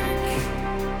delilik,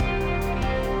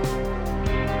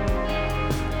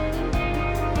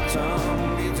 tam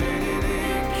bir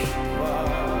delilik var. Bir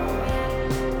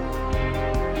delilik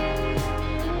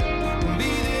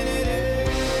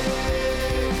var.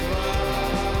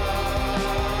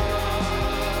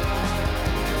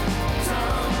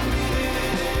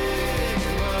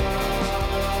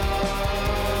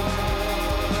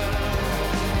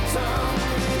 Tam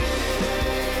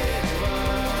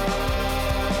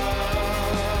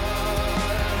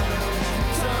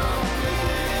bir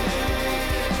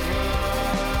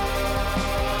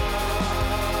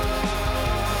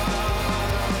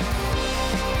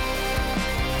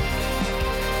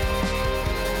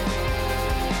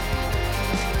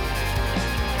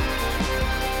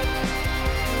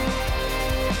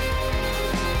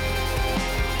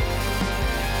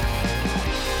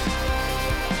delilik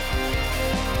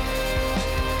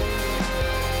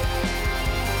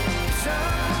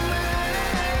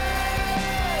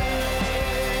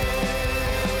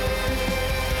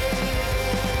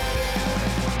var.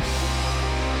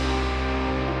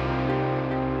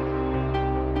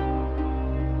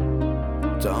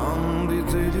 Tam bir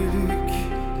delilik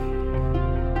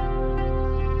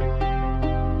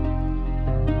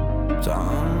var.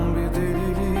 Tam bir tam bir delilik, tam bir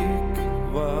delilik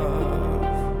var.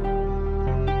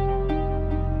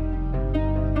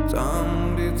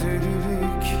 Tam bir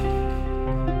delilik,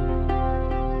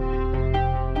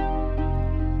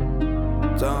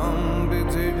 tam bir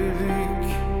delilik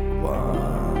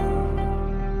var.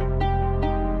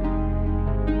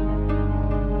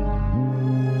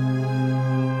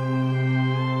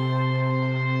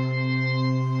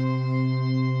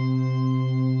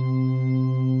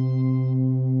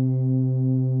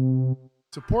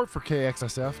 Support for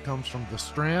KXSF comes from The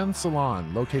Strand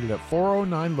Salon, located at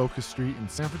 409 Locust Street in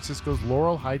San Francisco's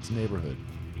Laurel Heights neighborhood.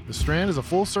 The Strand is a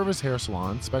full-service hair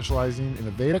salon specializing in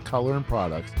Aveda color and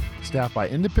products, staffed by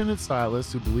independent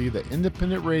stylists who believe that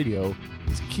independent radio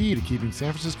is key to keeping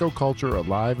San Francisco culture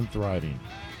alive and thriving.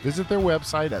 Visit their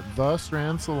website at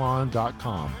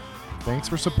thestrandsalon.com. Thanks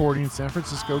for supporting San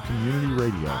Francisco Community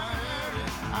Radio.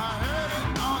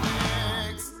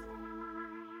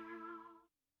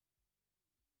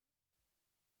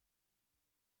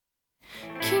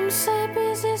 Kimse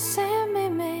bizi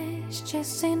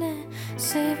sevmemişçesine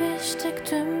seviştik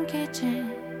tüm gece.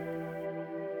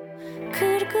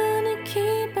 Kırgın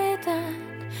iki beden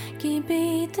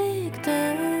gibiydik,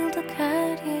 dağıldık her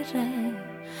yere.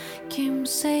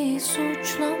 Kimseyi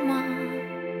suçlama,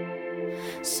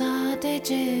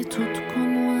 sadece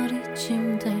tutkum var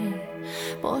içimde.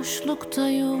 boşlukta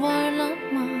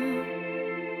yuvarlanma.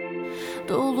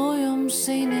 Doluyum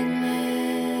seninle,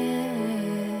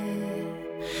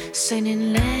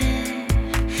 seninle.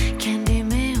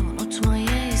 Kendimi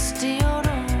unutmayı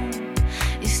istiyorum,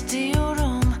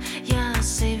 istiyorum ya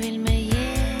sevilmeyi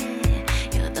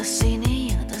ya da seni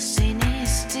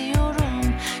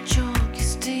istiyorum, çok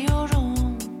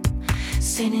istiyorum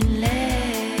seninle.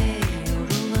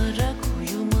 Yorularak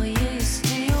uyumayı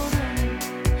istiyorum,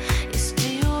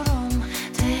 istiyorum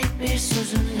tek bir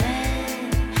sözünle.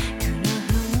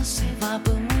 Günahımı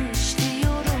sevabımı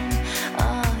işliyorum,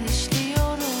 ah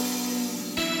işliyorum.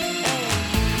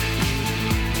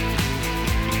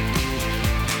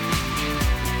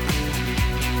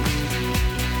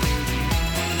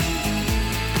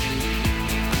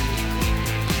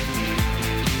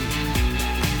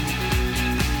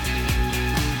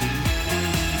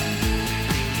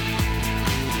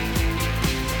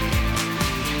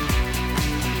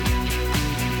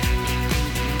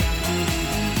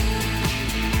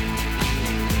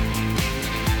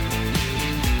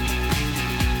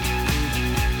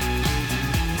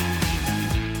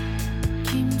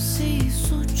 Kimseyi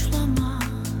suçlama,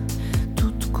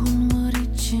 tutkun var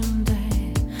içimde,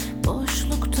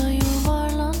 boşlukta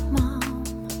yuvarlanmam.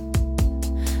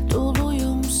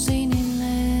 Doluyum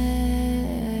seninle,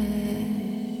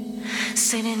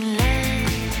 seninle.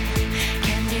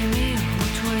 Kendimi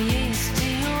unutmayı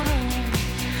istiyorum,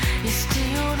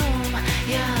 istiyorum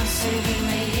ya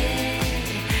sevilmeyi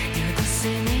ya da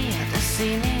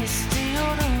seni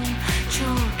istiyorum,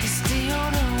 çok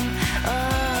istiyorum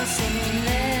ah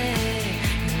seninle.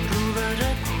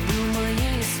 Yorularak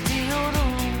uyumayı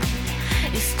istiyorum,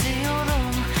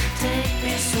 istiyorum tek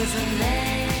bir sözünle.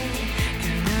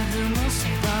 Günahımı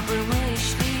sevabımı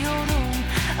işliyorum,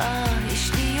 ah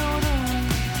işliyorum.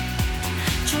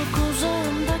 Çok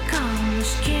uzağımda kalmış,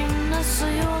 kim nasıl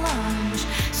yol almış.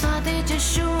 Sadece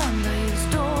şu andayız,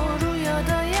 doğru ya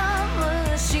da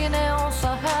yanlış. Yine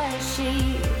olsa her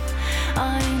şeyi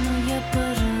aynı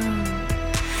yaparım.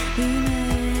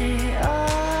 Yine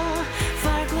ah,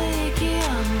 farklı iki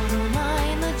yağmurun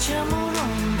aynı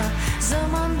çamurunda.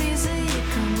 Zaman bizi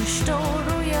yıkamış,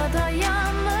 doğru ya da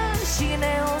yanlış.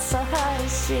 Yine olsa her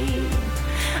şeyi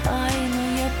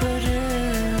aynı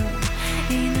yaparım.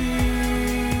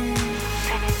 Yine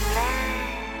seninle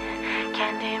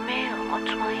kendimi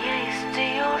unutmayı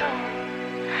istiyorum,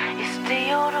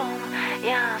 istiyorum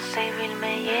ya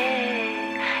sevilmeyi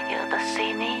ya da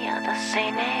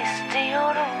seni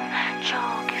istiyorum,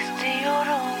 çok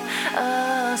istiyorum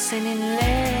ah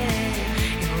seninle.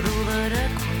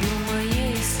 Yorularak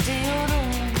uyumayı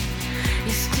istiyorum,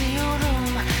 istiyorum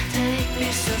tek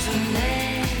bir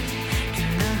sözünle.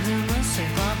 Günahımı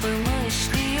sevabımı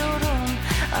işliyorum,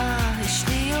 ah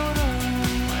işliyorum.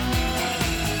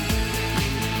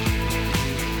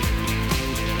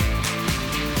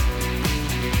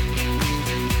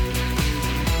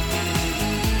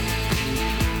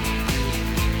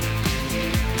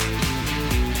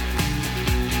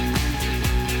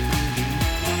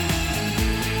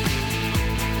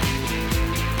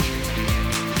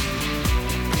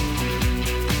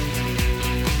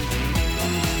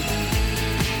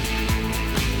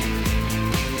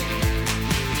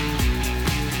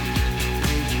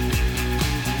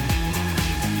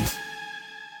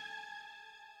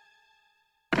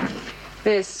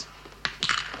 This.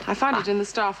 I found it in the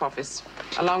staff office,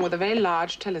 along with a very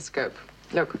large telescope.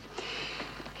 Look,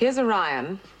 here's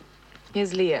Orion,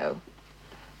 here's Leo,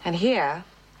 and here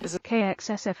is a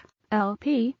KXSF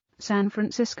LP, San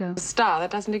Francisco. star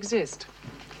that doesn't exist.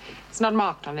 It's not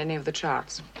marked on any of the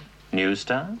charts. New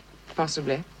star?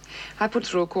 Possibly. I put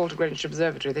through a call to Greenwich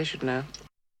Observatory. They should know.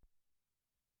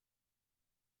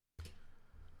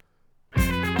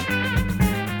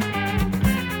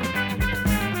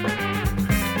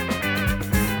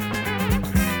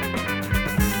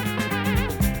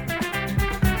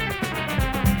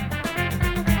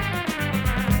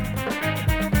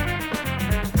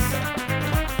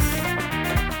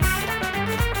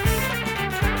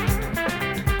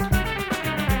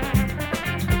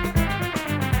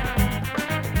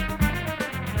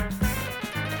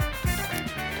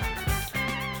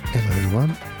 Hello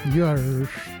everyone, you are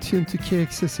tuned to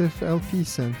KXSF LP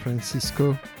San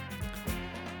Francisco,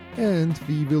 and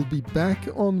we will be back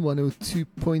on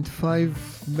 102.5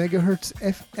 megahertz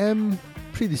FM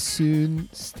pretty soon.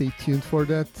 Stay tuned for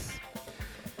that.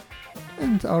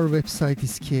 And our website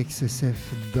is kxsf.fm.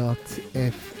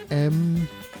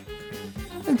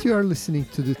 And you are listening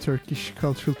to the Turkish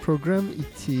Cultural Program.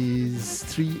 It is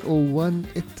 3:01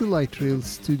 at the Light Rail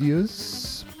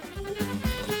Studios.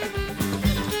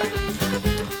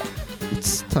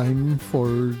 It's Time for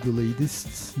the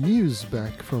latest news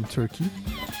back from Turkey.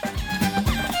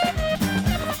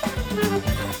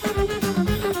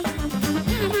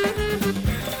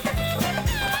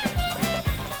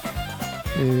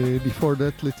 Before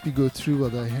that, let me go through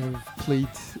what I have played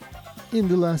in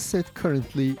the last set.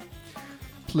 Currently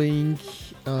playing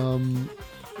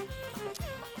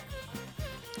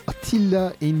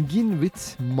Atilla Engin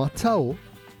with Matao.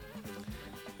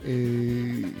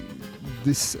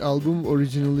 This album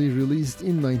originally released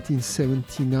in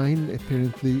 1979.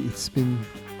 Apparently it's been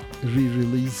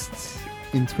re-released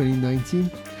in 2019.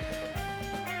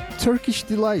 Turkish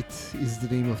Delight is the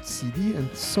name of the CD, and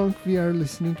the song we are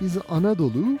listening is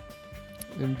Anadolu.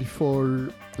 And before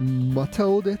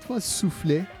Matao, that was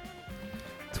Souffle,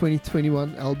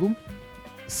 2021 album,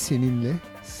 Seninle,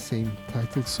 same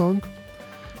title song.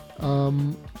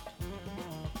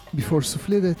 Before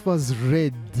Souffle, that was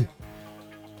Red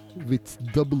with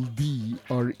double D,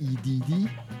 R-E-D-D.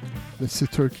 That's a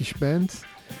Turkish band.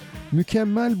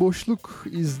 Mükemmel Boşluk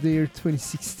is their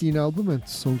 2016 album, and the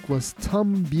song was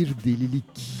Tam Bir Delilik.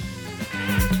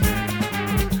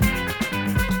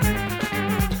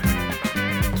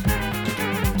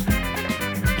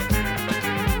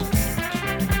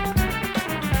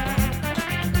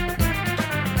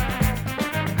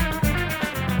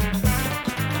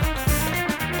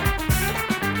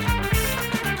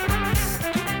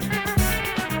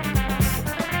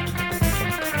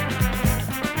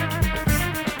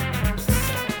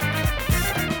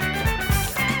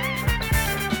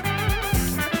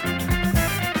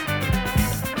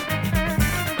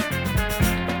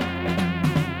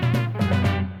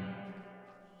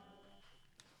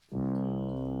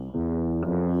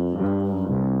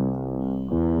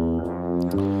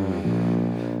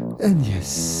 And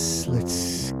yes,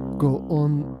 let's go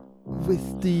on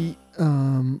with the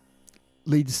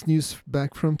latest news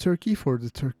back from Turkey for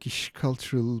the Turkish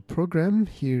Cultural Program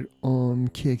here on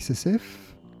KXSF.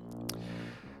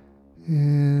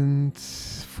 And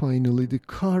finally, the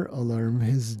car alarm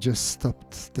has just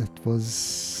stopped. That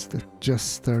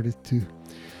just started to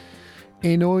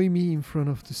annoy me in front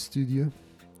of the studio.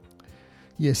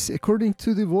 Yes, according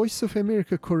to the Voice of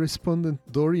America correspondent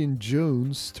Dorian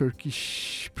Jones,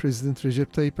 Turkish President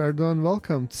Recep Tayyip Erdogan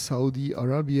welcomed Saudi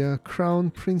Arabia Crown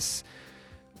Prince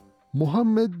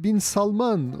Mohammed bin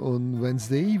Salman on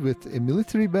Wednesday with a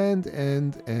military band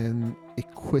and an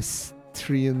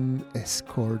equestrian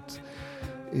escort.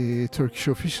 Turkish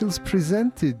officials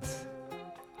presented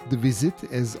the visit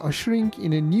as ushering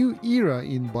in a new era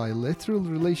in bilateral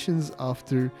relations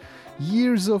after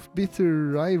years of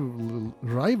bitter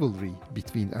rivalry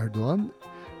between Erdogan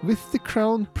with the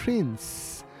Crown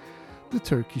Prince. The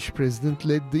Turkish president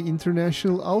led the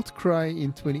international outcry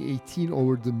in 2018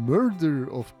 over the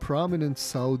murder of prominent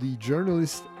Saudi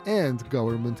journalist and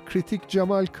government critic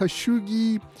Jamal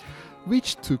Khashoggi,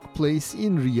 which took place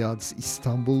in Riyadh's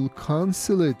Istanbul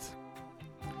consulate.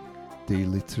 They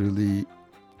literally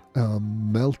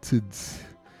melted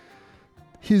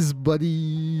his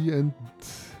body and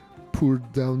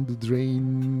poured down the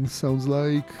drain. Sounds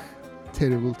like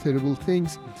terrible, terrible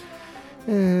things.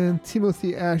 And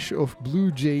Timothy Ash of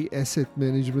Blue Jay Asset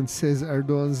Management says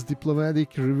Erdogan's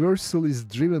diplomatic reversal is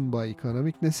driven by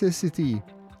economic necessity,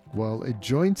 while a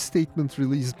joint statement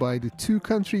released by the two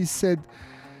countries said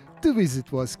the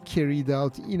visit was carried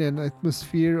out in an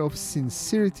atmosphere of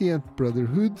sincerity and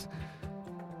brotherhood.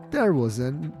 There was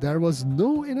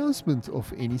no announcement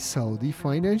of any Saudi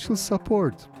financial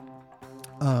support.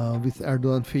 With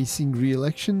Erdogan facing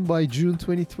re-election by June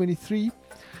 2023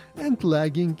 and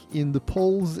lagging in the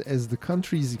polls as the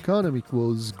country's economic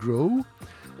woes grow,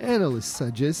 analysts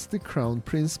suggest the Crown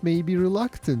Prince may be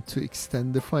reluctant to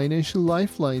extend the financial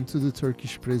lifeline to the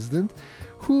Turkish president,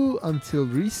 who until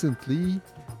recently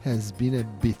has been a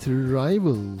bitter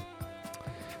rival.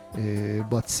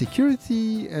 But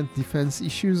security and defense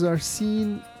issues are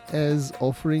seen as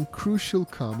offering crucial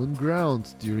common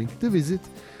ground. During the visit,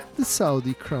 the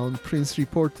Saudi Crown Prince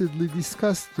reportedly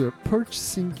discussed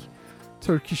purchasing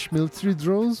Turkish military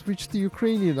drones, which the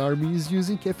Ukrainian army is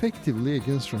using effectively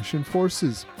against Russian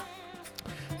forces.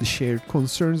 The shared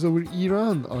concerns over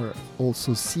Iran are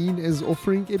also seen as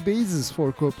offering a basis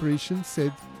for cooperation,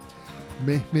 said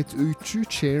Mehmet Öğütçü,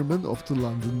 chairman of the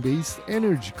London-based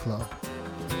Energy Club.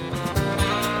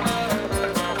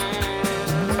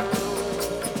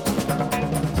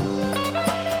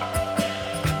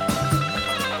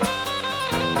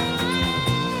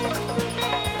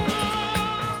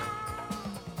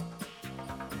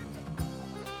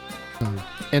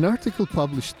 An article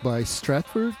published by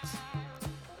Stratford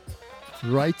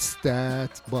writes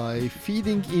that by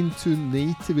feeding into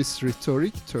nativist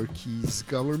rhetoric, Turkey's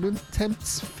government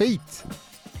tempts fate.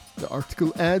 The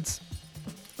article adds,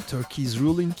 Turkey's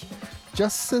ruling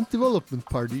Justice and Development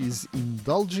Party is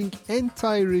indulging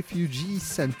anti-refugee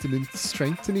sentiment,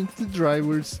 strengthening the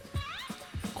drivers,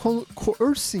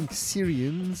 coercing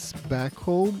Syrians back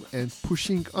home, and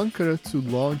pushing Ankara to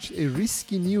launch a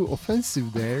risky new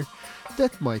offensive there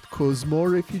that might cause more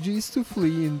refugees to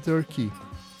flee in Turkey.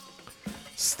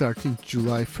 Starting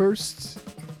July 1st,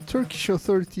 Turkish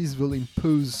authorities will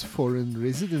impose foreign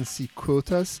residency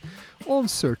quotas on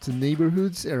certain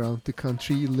neighborhoods around the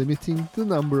country, limiting the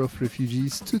number of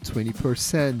refugees to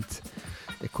 20%.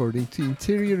 According to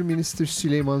Interior Minister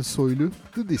Süleyman Soylu,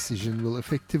 the decision will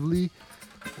effectively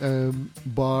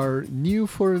bar new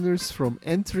foreigners from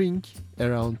entering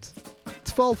around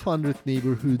 1,200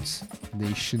 neighborhoods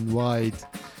nationwide.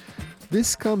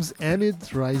 This comes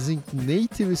amid rising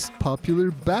nativist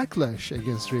popular backlash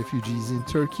against refugees in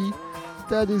Turkey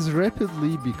that is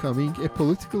rapidly becoming a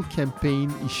political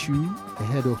campaign issue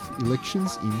ahead of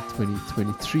elections in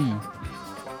 2023.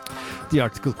 The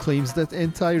article claims that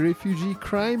anti-refugee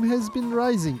crime has been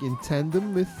rising in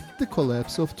tandem with the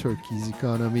collapse of Turkey's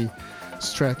economy.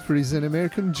 Stratfor is an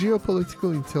American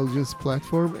geopolitical intelligence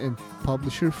platform and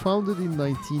publisher founded in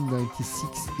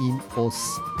 1996 in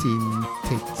Austin,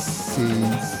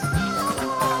 Texas.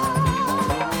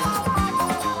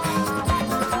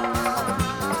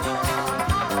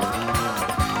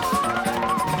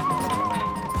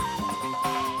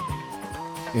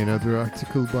 Another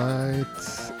article by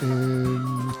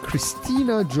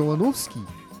Christina Jovanovski,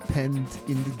 penned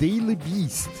in the Daily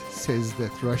Beast, says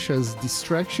that Russia's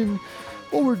distraction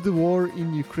over the war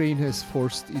in Ukraine has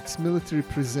forced its military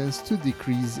presence to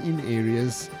decrease in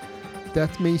areas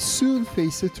that may soon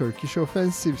face a Turkish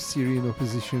offensive, Syrian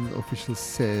opposition official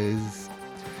says.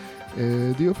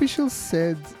 The official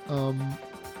said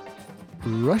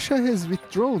Russia has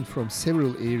withdrawn from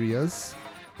several areas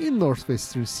in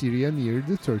northwestern Syria near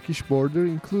the Turkish border,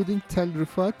 including Tel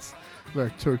Rifat,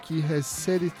 where Turkey has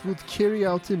said it would carry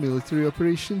out a military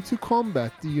operation to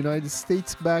combat the United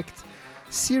States-backed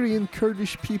Syrian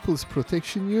Kurdish People's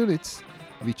Protection Unit,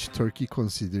 which Turkey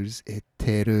considers a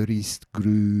terrorist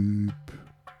group.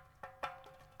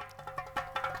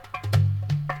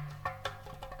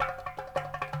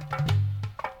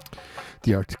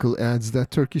 The article adds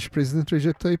that Turkish President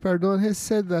Recep Tayyip Erdogan has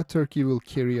said that Turkey will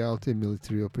carry out a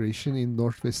military operation in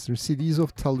northwestern cities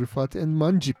of Tal Rifat and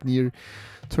Manjib near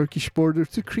Turkish border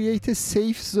to create a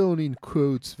safe zone in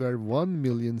quotes where 1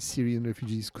 million Syrian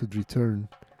refugees could return.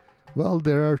 Well,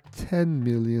 there are 10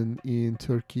 million in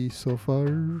Turkey so far.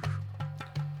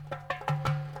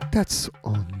 That's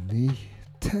only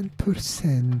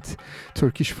 10%.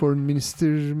 Turkish Foreign Minister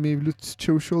Mevlut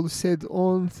Çavuşoğlu said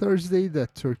on Thursday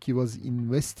that Turkey was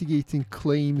investigating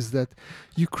claims that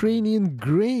Ukrainian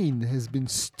grain has been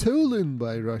stolen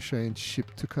by Russia and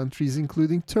shipped to countries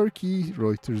including Turkey,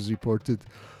 Reuters reported.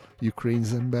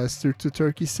 Ukraine's ambassador to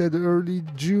Turkey said early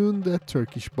June that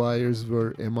Turkish buyers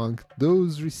were among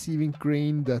those receiving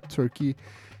grain that Turkey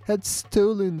had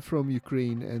stolen from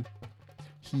Ukraine, and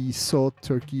he sought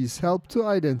Turkey's help to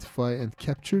identify and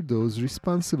capture those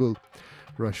responsible.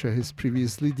 Russia has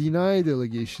previously denied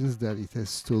allegations that it has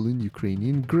stolen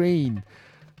Ukrainian grain.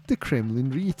 The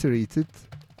Kremlin reiterated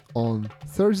on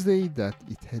Thursday that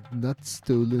it had not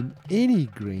stolen any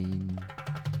grain.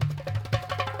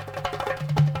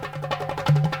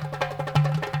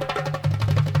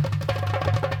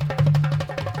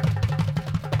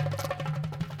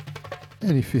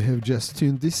 And if you have just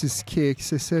tuned, this is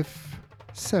KXSF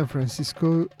San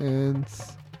Francisco, and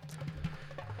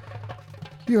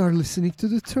you are listening to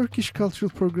the Turkish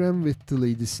Cultural Program with the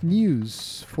latest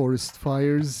news. Forest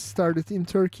fires started in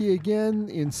Turkey again.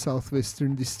 In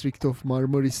southwestern district of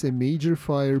Marmaris, a major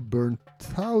fire burned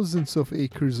thousands of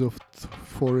acres of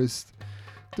forest.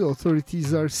 The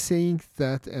authorities are saying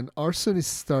that an arsonist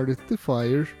started the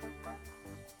fire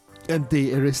and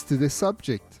they arrested a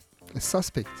suspect.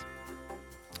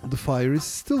 The fire is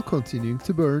still continuing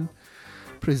to burn.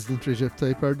 President Recep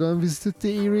Tayyip Erdogan visited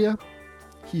the area.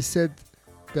 He said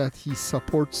that he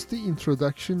supports the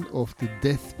introduction of the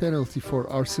death penalty for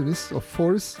arsonists of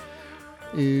forests,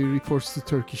 reports the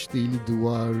Turkish Daily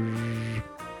Duvar.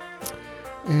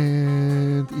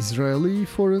 And Israeli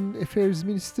Foreign Affairs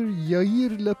Minister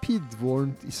Yair Lapid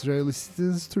warned Israeli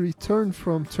citizens to return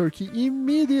from Turkey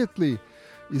immediately.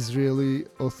 Israeli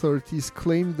authorities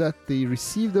claimed that they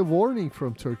received a warning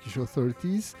from Turkish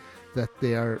authorities that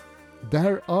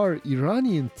there are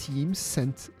Iranian teams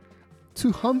sent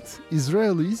to hunt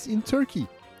Israelis in Turkey.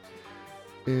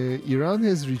 Iran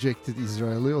has rejected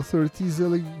Israeli authorities'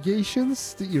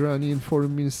 allegations. The Iranian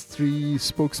Foreign Ministry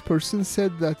spokesperson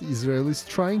said that Israel is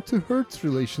trying to hurt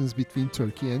relations between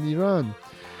Turkey and Iran.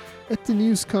 At the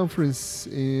news conference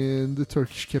in the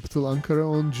Turkish capital Ankara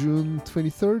on June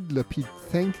 23rd, Lapid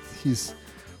thanked his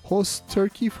host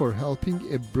Turkey for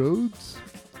helping abroad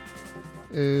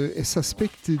a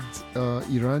suspected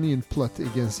Iranian plot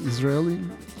against Israel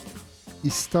in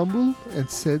Istanbul and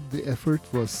said the effort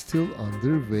was still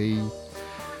underway.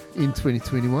 In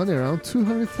 2021, around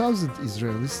 200,000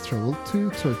 Israelis traveled to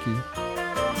Turkey.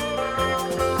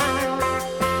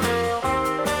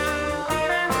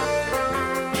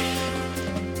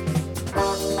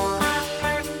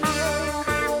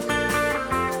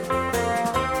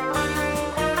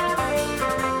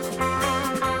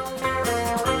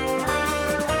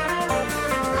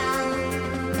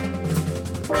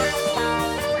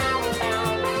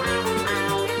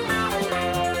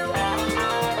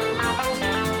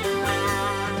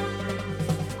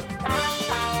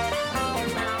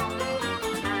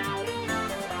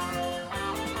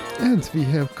 And we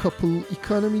have couple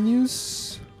economy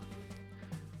news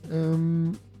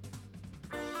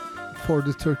for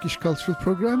the Turkish Cultural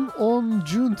Program. On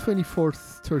June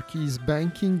 24th, Turkey's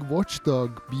banking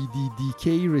watchdog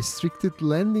BDDK restricted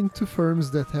lending to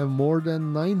firms that have more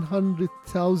than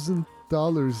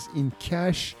 $900,000 in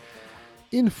cash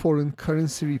in foreign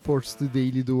currency, reports the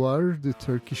Daily Duvar. The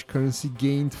Turkish currency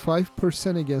gained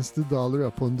 5% against the dollar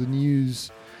upon the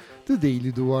news. The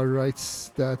Daily Duvar writes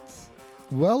that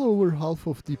well over half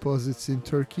of deposits in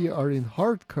Turkey are in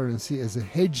hard currency as a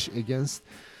hedge against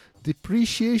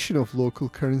depreciation of local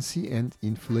currency and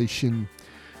inflation.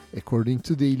 According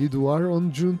to Daily Duvar,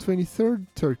 on June 23rd,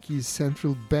 Turkey's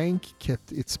central bank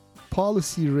kept its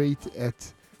policy rate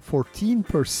at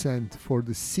 14% for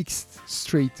the sixth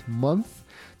straight month,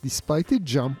 despite a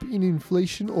jump in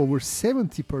inflation over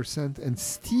 70% and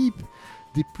steep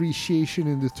depreciation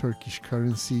in the Turkish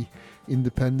currency.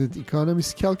 Independent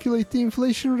economists calculate the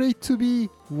inflation rate to be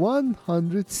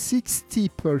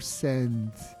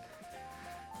 160%.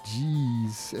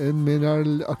 Jeez. And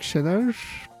Meral Akşener,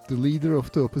 the leader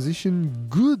of the opposition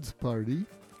Good Party,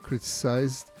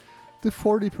 criticized the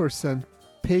 40%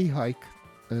 pay hike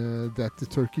that the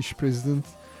Turkish President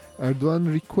Erdogan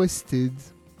requested.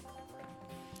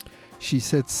 She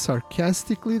said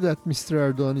sarcastically that Mr.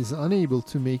 Erdogan is unable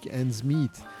to make ends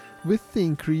meet. With the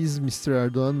increase, Mr.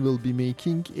 Erdogan will be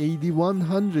making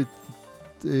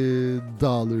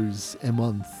 $8,100 a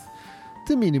month.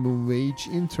 The minimum wage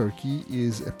in Turkey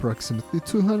is approximately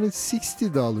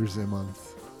 $260 a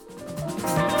month.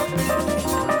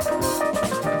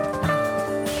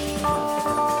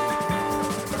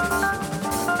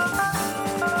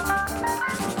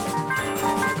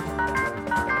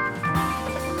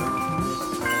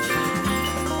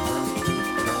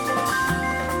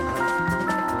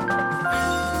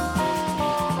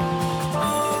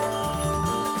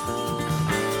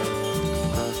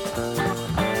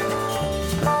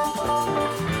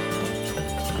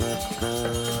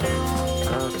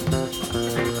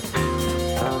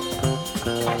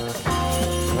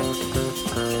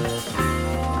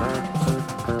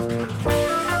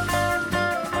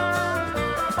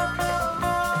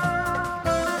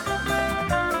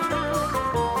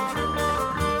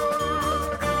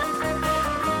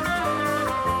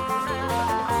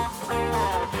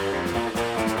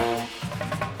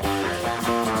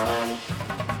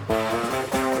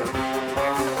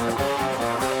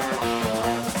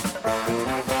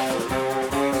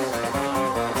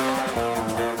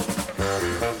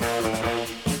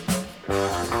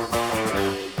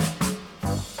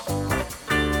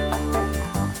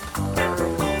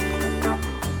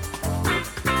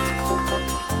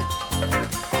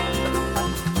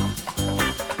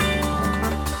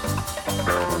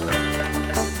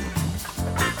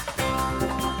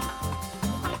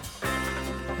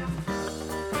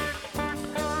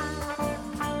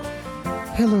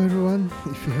 Hello everyone,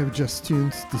 if you have just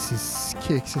tuned, this is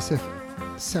KXSF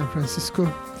San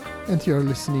Francisco and you are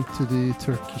listening to the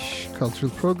Turkish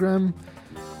Cultural Program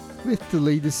with the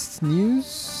latest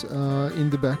news.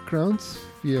 In the background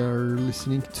we are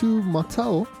listening to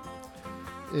Matao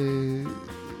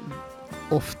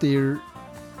of their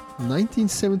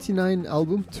 1979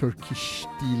 album Turkish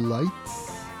Delight.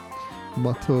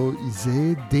 Matao is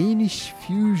a Danish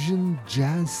fusion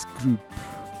jazz group.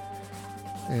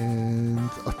 And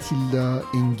Atilla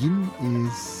Engin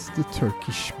is the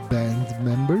Turkish band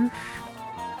member.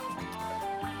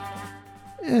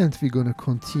 And we're gonna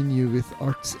continue with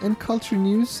arts and culture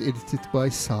news edited by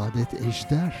Saadet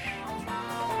Ejder.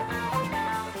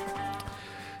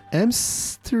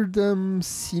 Amsterdam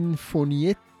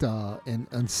Sinfonietta, an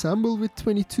ensemble with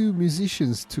 22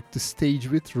 musicians, took the stage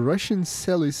with Russian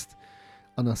cellist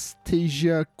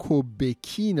Anastasia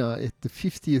Kobekina at the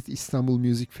 50th Istanbul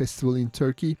Music Festival in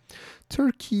Turkey.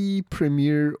 Turkey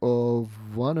premiere of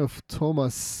one of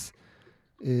Thomas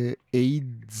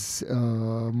Aid's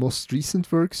most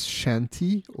recent works,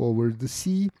 Shanty Over the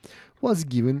Sea, was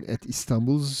given at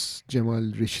Istanbul's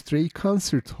Cemal Reşit Rey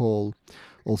Concert Hall.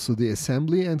 Also, the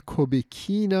assembly and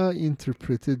Kobekina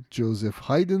interpreted Joseph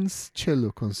Haydn's cello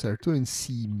concerto in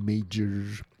C major.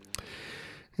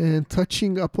 And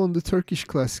touching upon the Turkish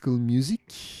classical music,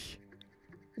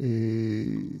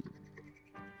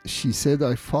 she said,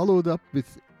 I followed up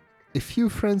with a few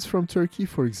friends from Turkey,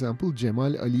 for example,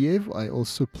 Cemal Aliyev. I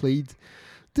also played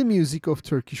the music of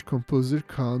Turkish composer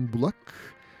Kaan Bulak.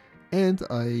 And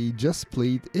I just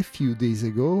played a few days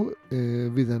ago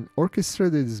with an orchestra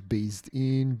that is based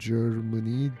in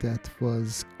Germany. That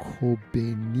was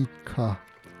Kobenica,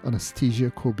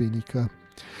 Anastasia Kobenica.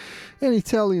 An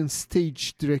Italian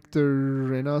stage director,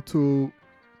 Renato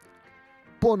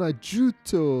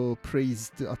Bonagiuto,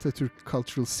 praised the Atatürk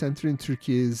Cultural Center in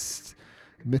Turkey's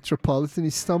metropolitan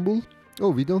Istanbul.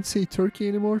 Oh, we don't say Turkey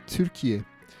anymore, Türkiye.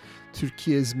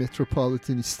 Turkey's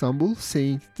metropolitan Istanbul,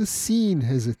 saying the scene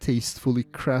has a tastefully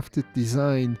crafted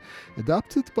design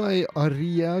adopted by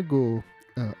Arrigo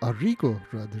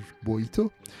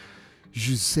Boito,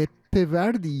 Giuseppe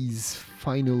Verdi's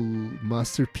final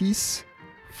masterpiece,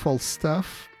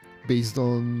 Falstaff, based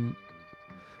on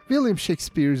William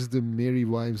Shakespeare's The Merry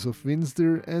Wives of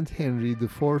Windsor and Henry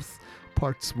IV,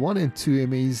 Parts 1 and 2,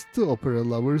 amazed the opera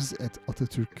lovers at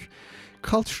Atatürk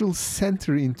Cultural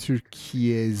Center in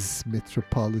Turkey's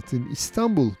metropolitan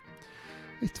Istanbul.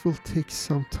 It will take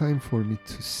some time for me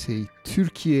to say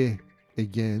Türkiye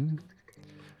again,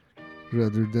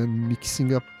 rather than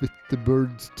mixing up with the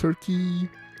word Turkey.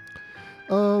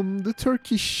 The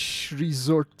Turkish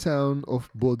resort town of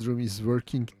Bodrum is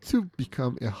working to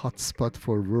become a hotspot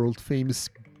for world-famous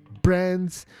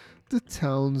brands, the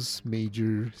town's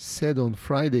mayor said on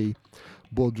Friday.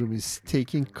 Bodrum is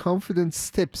taking confident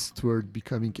steps toward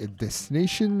becoming a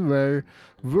destination where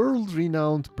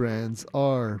world-renowned brands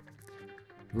are.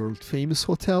 World-famous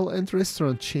hotel and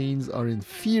restaurant chains are in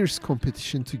fierce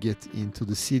competition to get into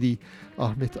the city,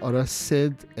 Ahmet Aras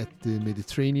said at the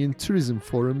Mediterranean Tourism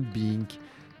Forum being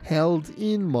held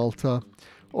in Malta,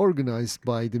 organized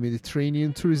by the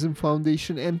Mediterranean Tourism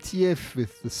Foundation MTF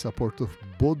with the support of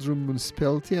Bodrum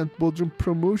Municipality and Bodrum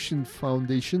Promotion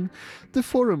Foundation. The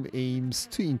forum aims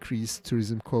to increase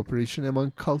tourism cooperation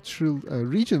among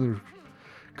regional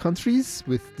countries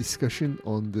with discussion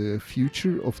on the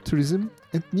future of tourism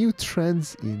and new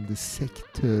trends in the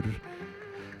sector.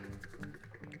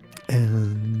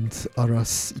 And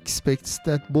Aras expects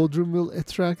that Bodrum will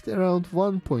attract around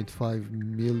 1.5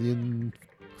 million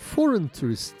foreign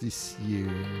tourists this year.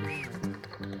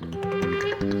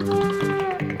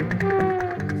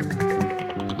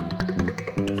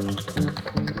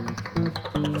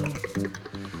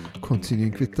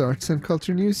 Continuing with the arts and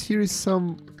culture news, here is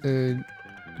some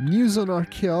news on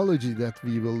archaeology that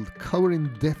we will cover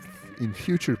in depth in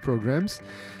future programs.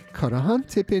 Karahan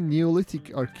Tepe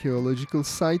Neolithic archaeological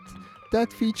site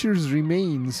that features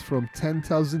remains from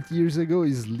 10,000 years ago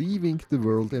is leaving the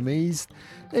world amazed,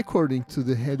 according to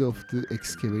the head of the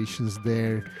excavations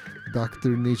there.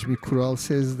 Dr. Necmi Kural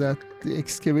says that the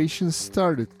excavations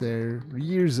started there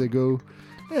years ago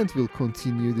and will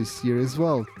continue this year as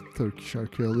well. Turkish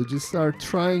archaeologists are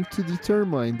trying to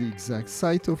determine the exact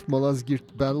site of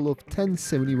Malazgirt Battle of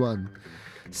 1071.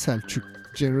 Selçuk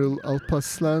General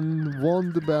Alparslan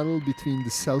won the battle between the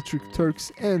Selçuk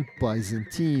Turks and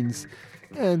Byzantines,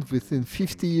 and within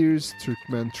 50 years,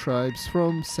 Turkmen tribes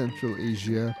from Central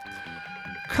Asia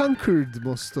conquered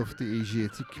most of the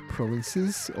Asiatic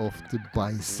provinces of the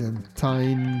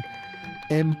Byzantine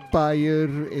Empire.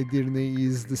 Edirne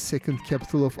is the second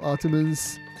capital of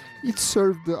Ottomans. It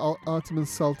served the Ottoman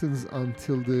sultans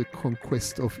until the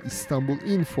conquest of Istanbul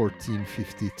in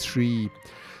 1453.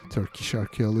 Turkish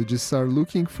archaeologists are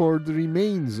looking for the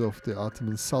remains of the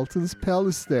Ottoman Sultan's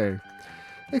palace there.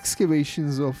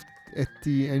 Excavations at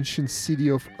the ancient city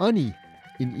of Ani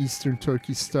in eastern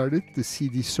Turkey started. The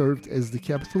city served as the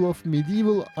capital of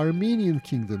medieval Armenian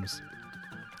kingdoms.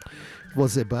 It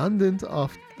was abandoned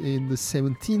in the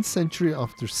 17th century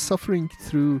after suffering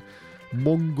through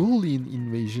Mongolian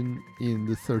invasion in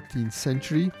the 13th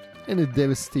century and a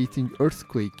devastating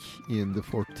earthquake in the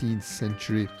 14th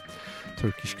century.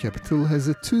 Turkish capital has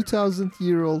a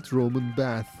 2,000-year-old Roman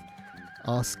bath.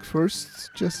 Ask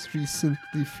First just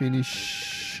recently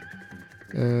finished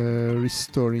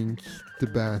restoring the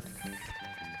bath.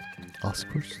 ask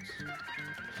first.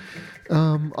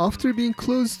 After being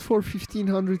closed for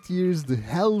 1500 years, the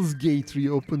Hell's Gate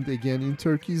reopened again in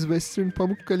Turkey's western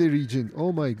Pamukkale region.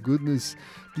 Oh my goodness,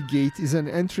 the gate is an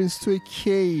entrance to a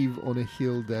cave on a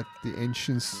hill that the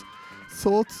ancients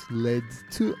thought led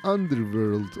to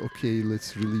underworld. Okay,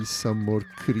 let's release some more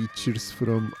creatures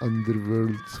from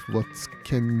underworld. What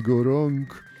can go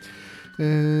wrong?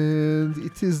 And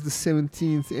it is the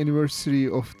 17th anniversary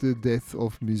of the death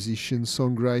of musician,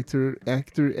 songwriter,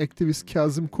 actor, activist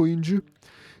Kazım Koyuncu,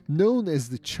 known as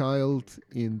the child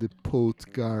in the poet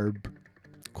garb.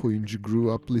 Koyuncu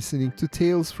grew up listening to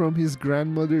tales from his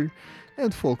grandmother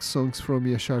and folk songs from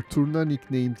Yaşar Turna,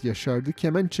 nicknamed Yaşar the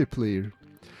Kemençe player.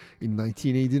 In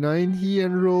 1989, he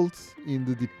enrolled in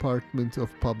the Department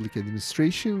of Public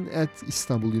Administration at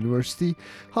Istanbul University.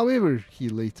 However, he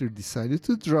later decided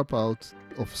to drop out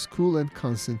of school and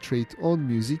concentrate on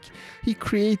music. He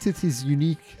created his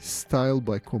unique style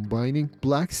by combining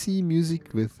Black Sea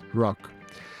music with rock.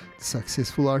 The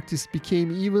successful artist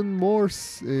became even more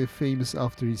famous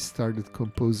after he started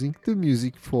composing the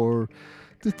music for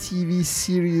the TV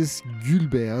series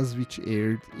Gülbeyaz, which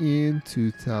aired in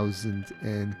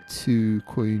 2002.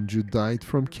 Koyuncu died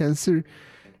from cancer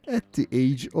at the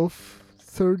age of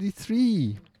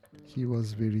 33. He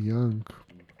was very young.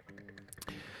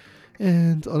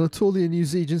 And Anatolia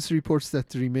News Agency reports that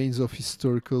the remains of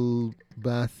historical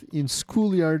bath in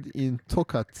schoolyard in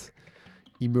Tokat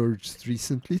emerged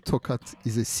recently. Tokat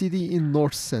is a city in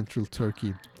north-central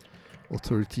Turkey.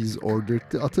 Authorities ordered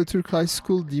the Atatürk High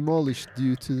School demolished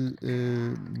due to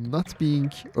not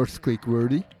being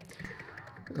earthquake-worthy.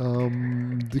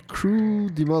 The crew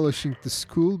demolishing the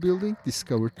school building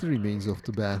discovered the remains of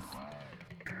the bath.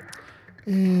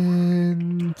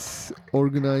 And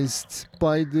organized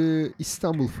by the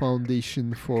Istanbul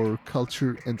Foundation for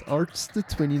Culture and Arts, the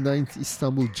 29th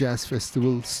Istanbul Jazz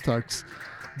Festival starts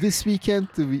this weekend.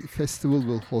 The festival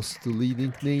will host the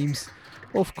leading names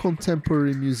of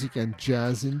contemporary music and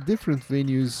jazz in different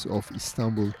venues of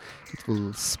Istanbul. It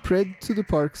will spread to the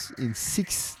parks in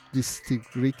 6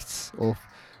 districts of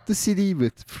the city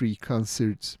with free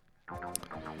concerts.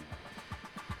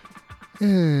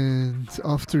 And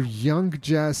after Young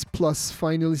Jazz Plus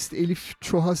finalist Elif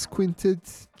Çohas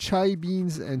Quintet, Chai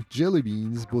Beans and Jelly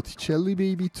Beans, Botticelli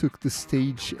Baby took the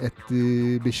stage at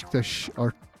the Beşiktaş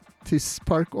Artists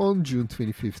Park on June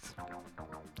 25th.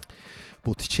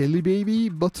 Botticelli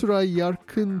Baby, Baturay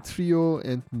Yarkın Trio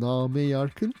and Name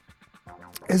Yarkın,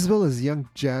 as well as Young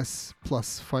Jazz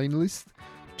Plus finalist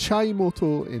Chai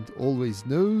Moto and Always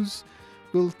Knows,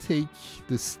 will take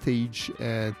the stage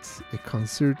at a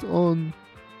concert on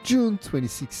June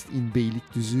 26th in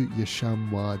Beylikdüzü Yaşam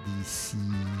Vadisi.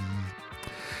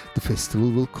 The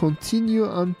festival will continue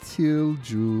until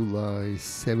July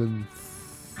 7th.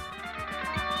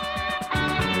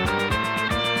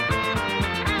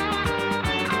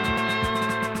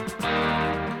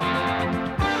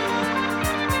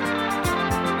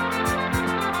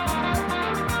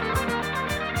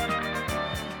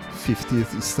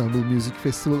 50th Istanbul Music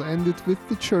Festival ended with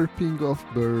the chirping of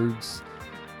birds.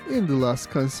 In the last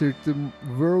concert, the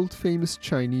world-famous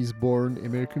Chinese-born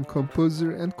American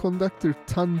composer and conductor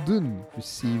Tan Dun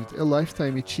received a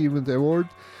Lifetime Achievement Award.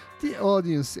 The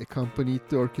audience accompanied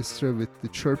the orchestra with the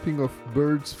chirping of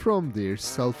birds from their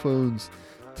cell phones.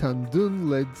 Tan Dun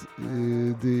led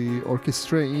the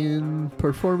orchestra in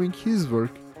performing his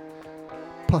work,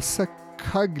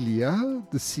 Passacaglia,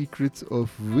 The Secret of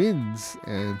Winds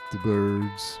and the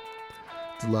Birds.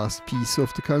 The last piece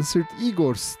of the concert,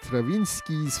 Igor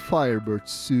Stravinsky's Firebird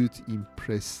Suite,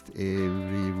 impressed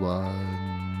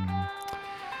everyone.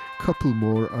 Couple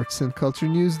more arts and culture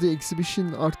news. The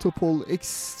exhibition Artopol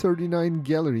X39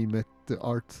 Gallery met the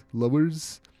art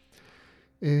lovers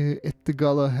at the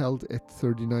gala held at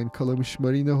 39 Kalamış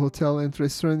Marina Hotel and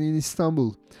Restaurant in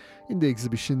Istanbul. In the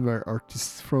exhibition, where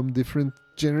artists from different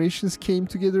generations came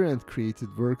together and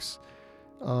created works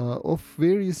of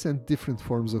various and different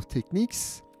forms of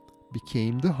techniques,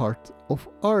 became the heart of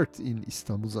art in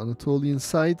Istanbul's Anatolian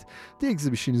side. The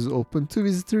exhibition is open to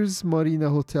visitors, Marina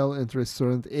Hotel and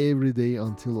Restaurant every day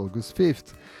until August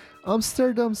 5th.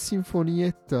 Amsterdam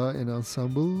Sinfonietta, an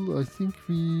ensemble, I think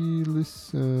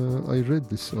I read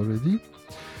this already.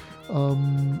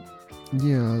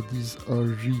 Yeah, these are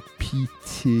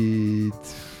repeated.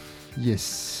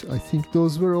 Yes, I think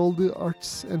those were all the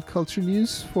arts and culture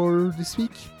news for this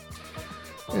week.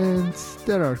 And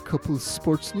there are a couple of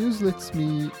sports news. Let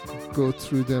me go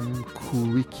through them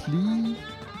quickly.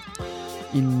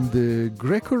 In the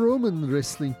Greco-Roman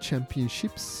Wrestling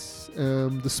Championships,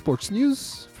 The sports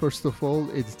news, first of all,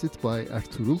 edited by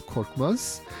Ertuğrul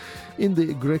Korkmaz. In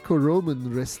the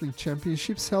Greco-Roman Wrestling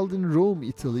Championships held in Rome,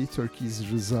 Italy, Turkey's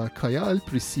Rıza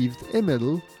Kayaalp received a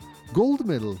medal, gold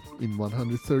medal in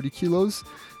 130 kilos.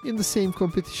 In the same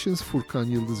competitions, Furkan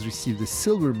Yıldız received a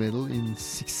silver medal in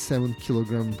 6-7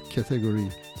 kilogram category.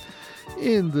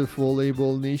 In the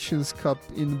Volleyball Nations Cup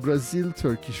in Brazil,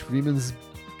 Turkish women's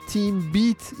team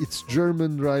beat its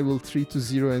German rival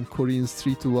 3-0 and Koreans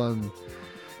 3-1.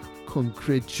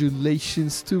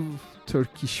 Congratulations to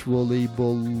Turkish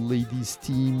volleyball ladies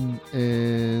team.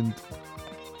 And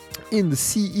in the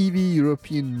CEV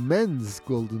European Men's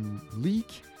Golden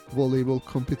League volleyball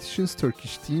competitions,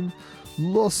 Turkish team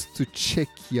lost to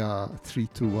Czechia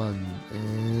 3-1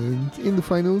 and in the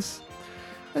finals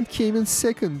and came in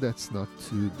second. That's not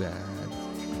too bad.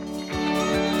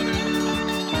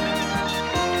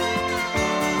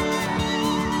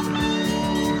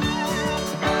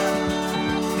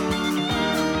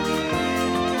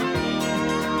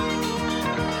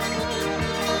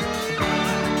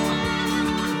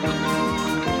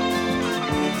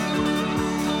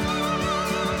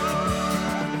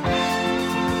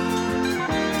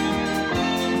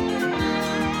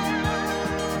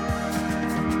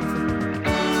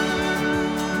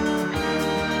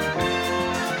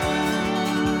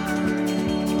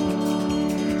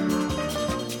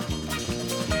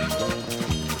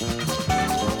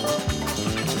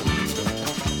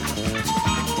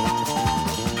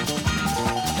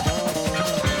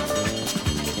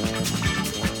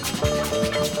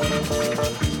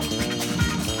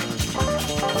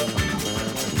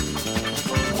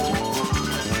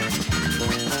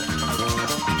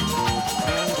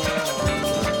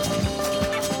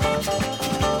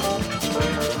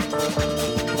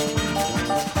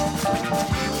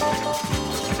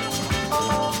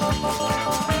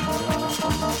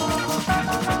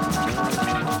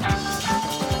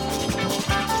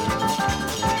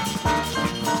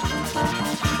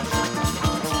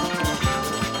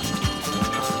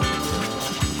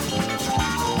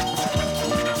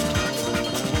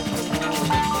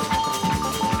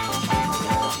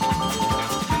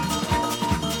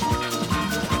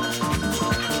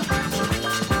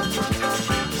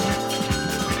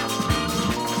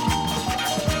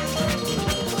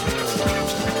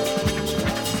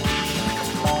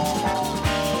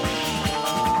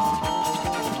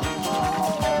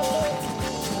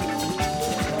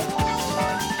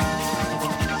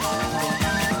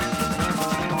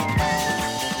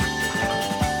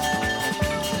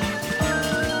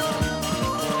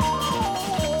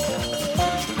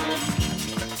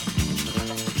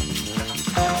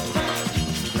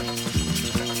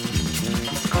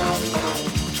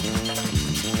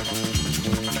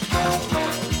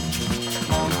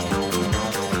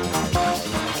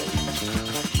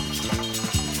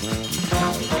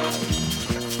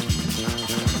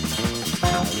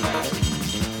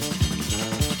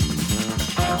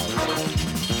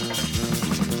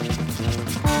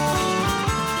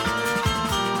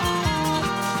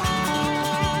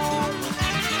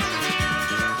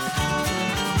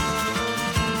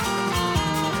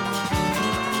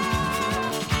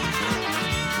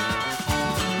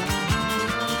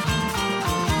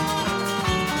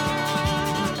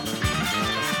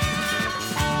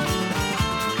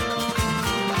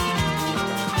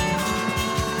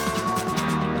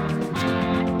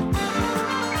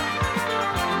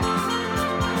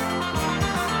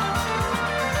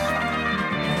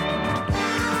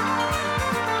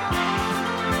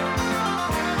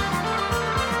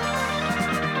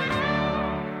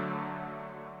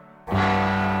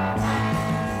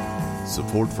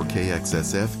 Support for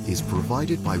KXSF is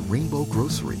provided by Rainbow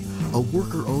Grocery, a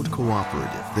worker-owned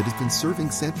cooperative that has been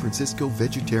serving San Francisco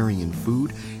vegetarian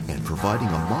food and providing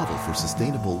a model for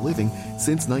sustainable living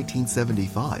since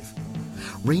 1975.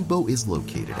 Rainbow is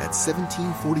located at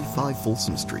 1745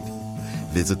 Folsom Street.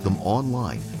 Visit them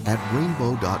online at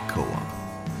rainbow.coop.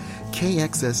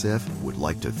 KXSF would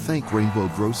like to thank Rainbow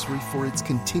Grocery for its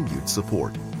continued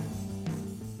support.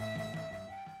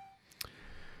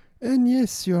 And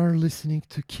yes, you are listening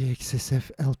to KXSF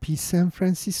LP San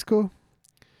Francisco.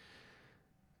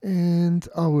 And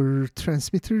our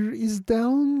transmitter is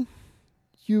down.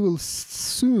 You will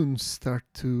soon start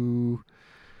to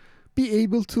be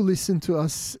able to listen to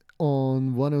us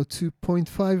on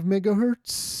 102.5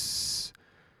 megahertz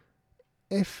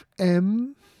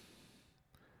FM.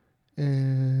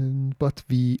 But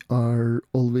we are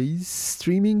always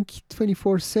streaming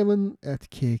 24/7 at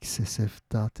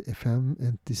kxsf.fm,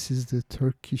 and this is the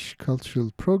Turkish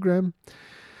Cultural Program.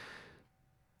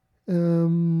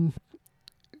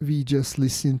 We just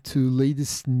listened to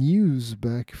latest news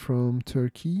back from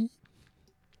Turkey.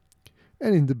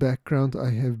 And in the background,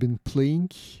 I have been playing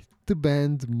the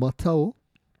band Matao.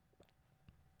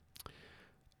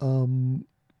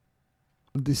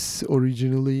 This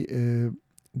originally a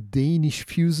Danish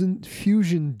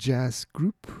fusion jazz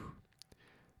group.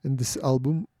 And this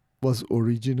album was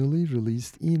originally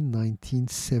released in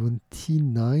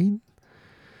 1979.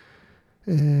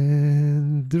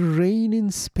 And The Rain in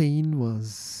Spain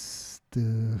was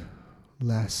the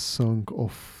last song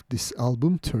of this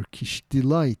album, Turkish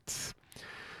Delight.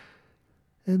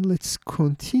 And let's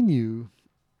continue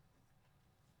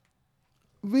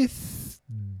with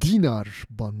Dinar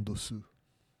Bandosu.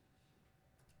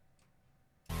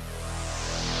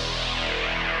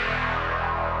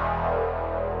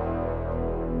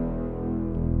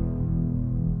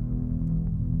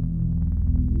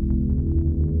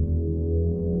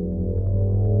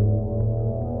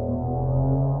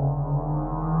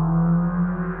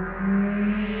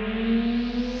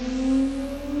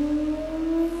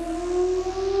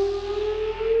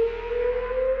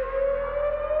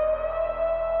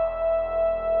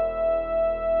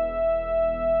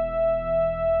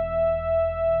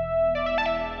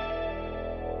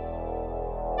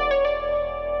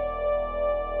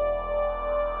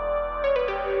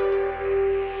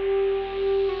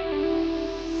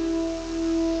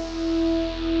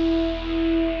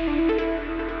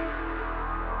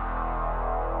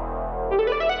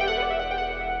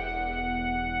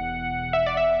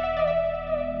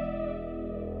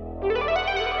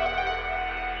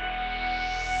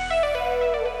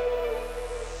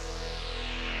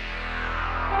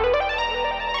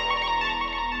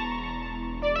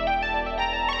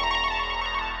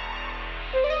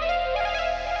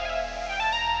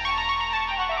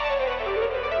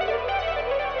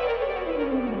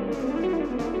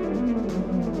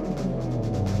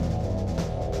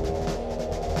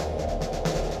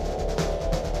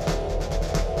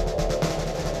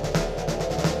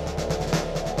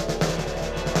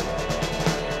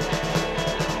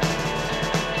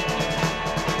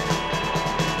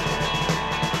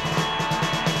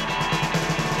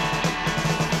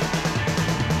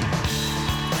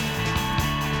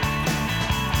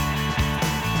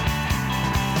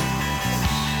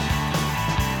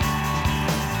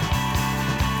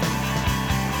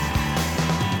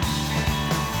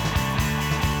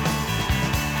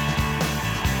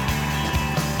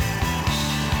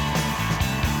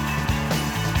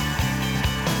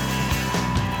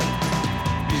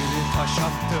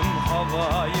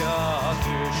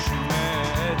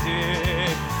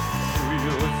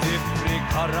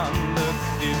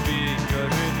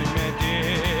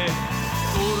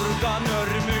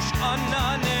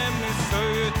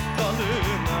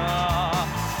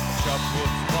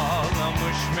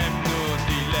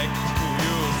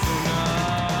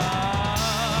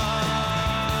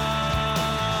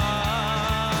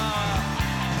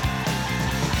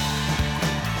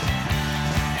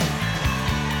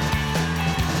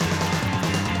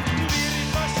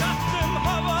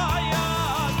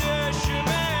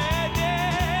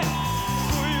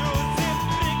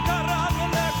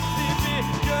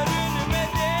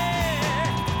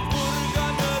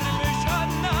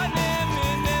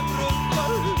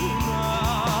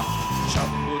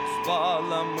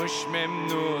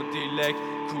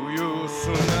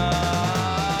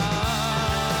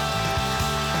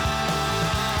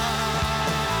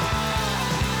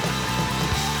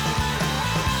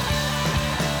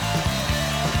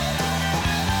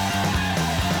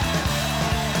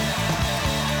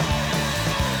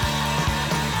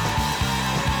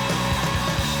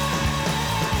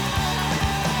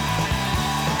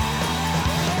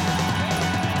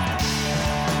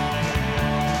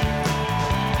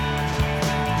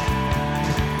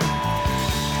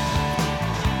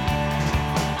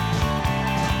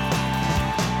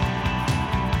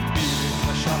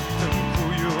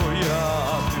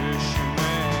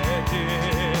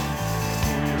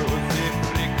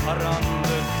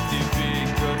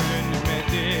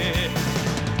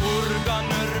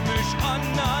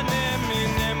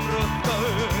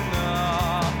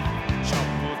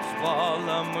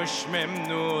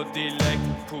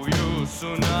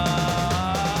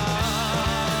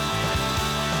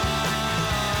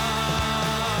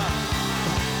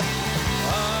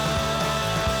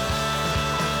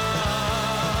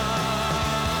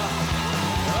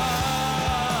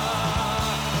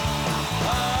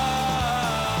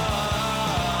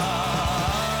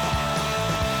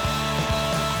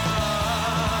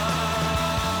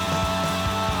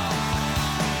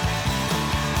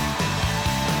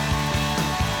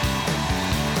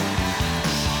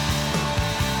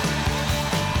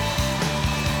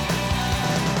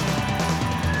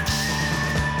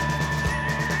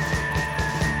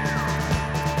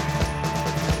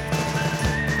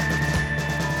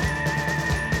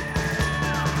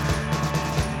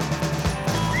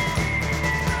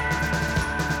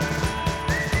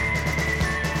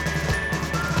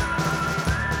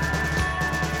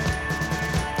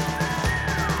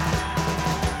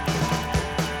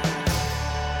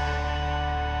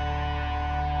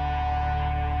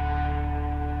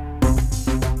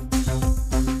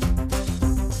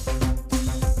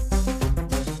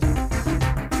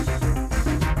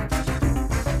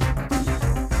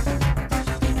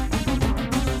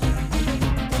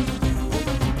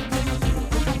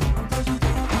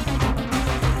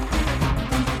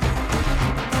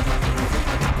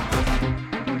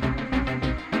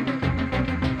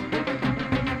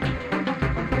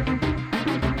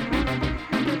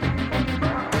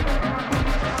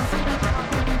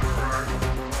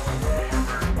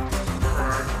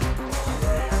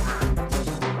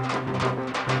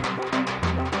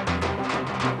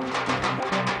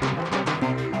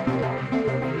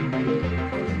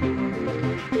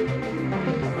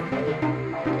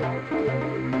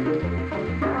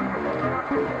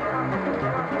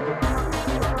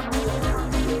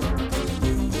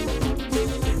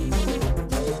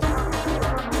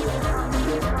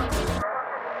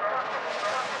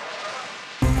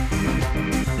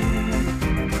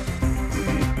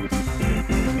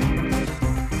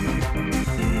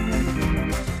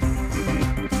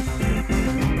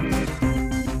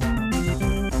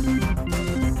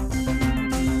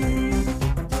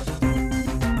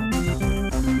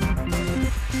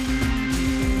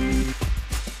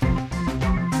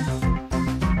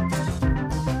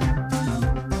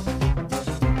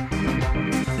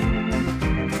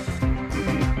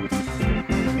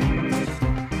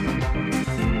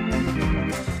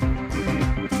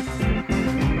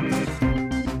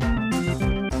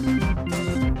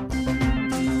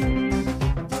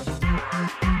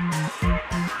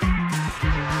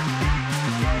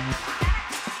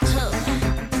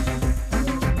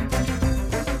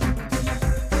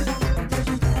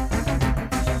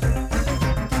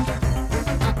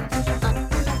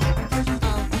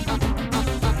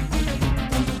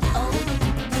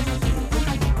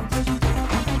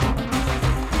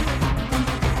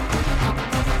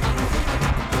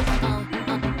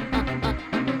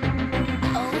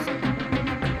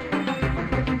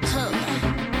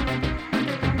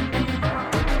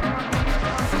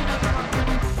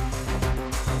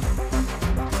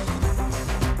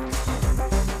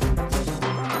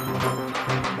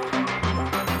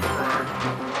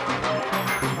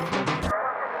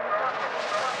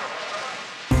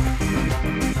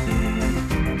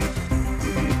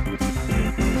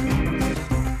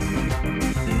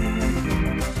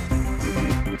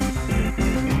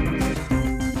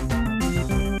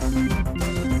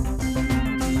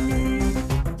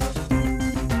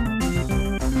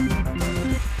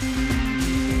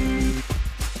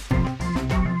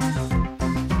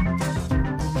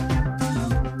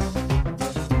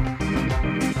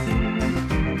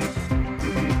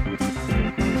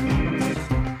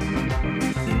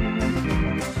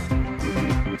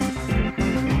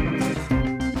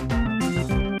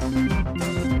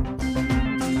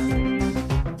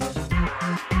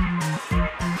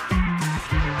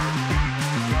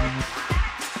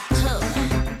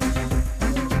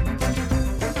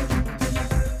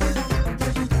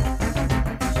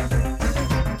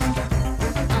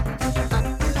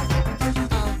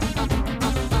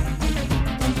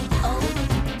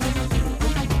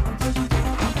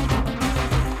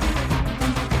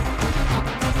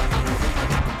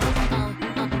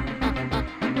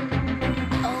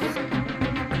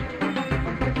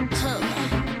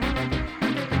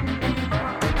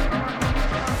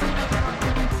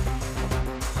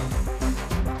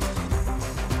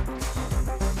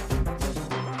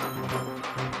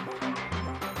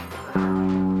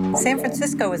 San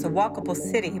Francisco is a walkable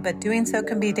city, but doing so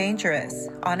can be dangerous.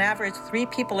 On average, 3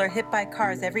 people are hit by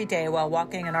cars every day while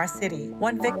walking in our city.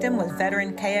 One victim was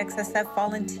veteran KXSF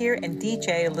volunteer and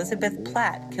DJ Elizabeth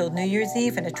Platt, killed New Year's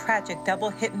Eve in a tragic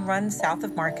double hit-and-run south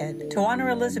of Market. To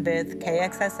honor Elizabeth,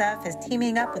 KXSF is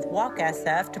teaming up with Walk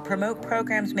SF to promote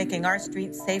programs making our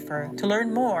streets safer. To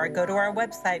learn more, go to our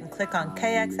website and click on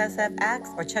KXSF Acts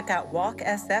or check out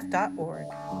walksf.org.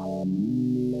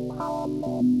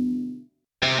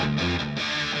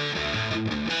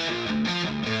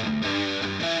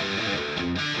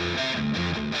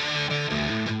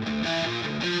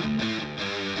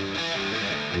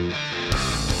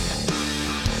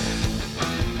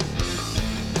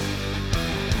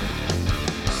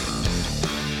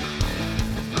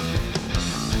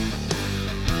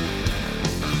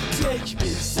 Tek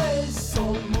bir ses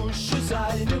olmuşuz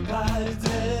aynı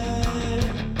perde.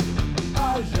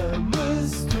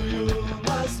 Aramız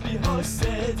duyulmaz bir hoş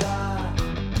seda.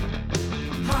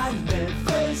 Her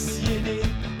nefes yeni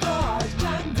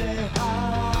doğarken deha.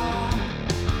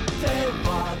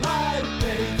 Devalar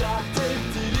peydah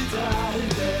tepdili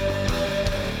derde.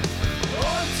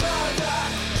 Ortada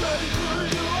köy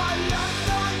kuyu var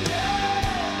yandan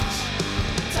geç.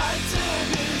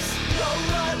 Tertemiz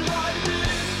yollar var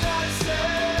birinden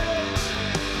seç.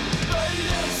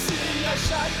 Böylesi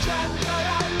yaşarken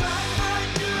kararlarla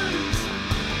güç.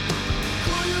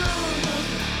 Kuyunun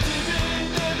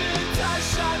dibine bir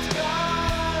taş at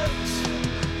kaç.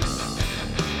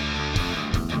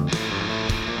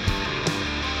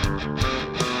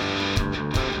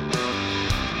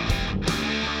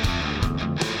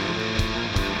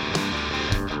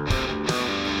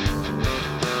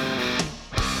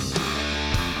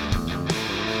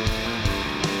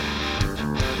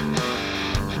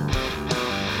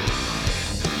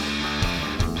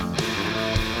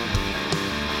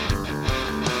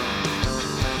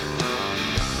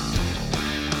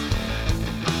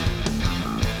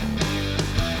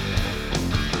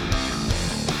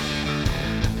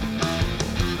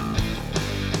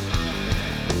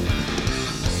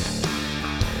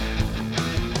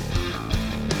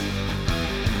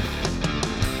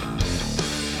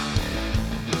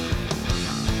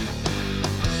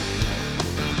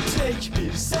 Tek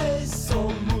bir ses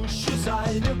olmuşuz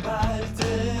aynı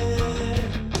perde.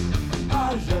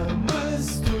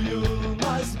 Aramız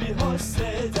duyulmaz bir hoş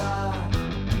seda.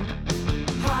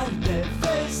 Her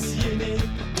nefes yeni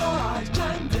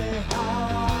doğarken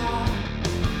deha.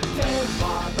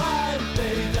 Devalar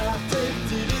peydah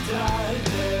tepdili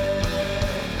derde.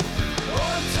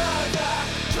 Ortada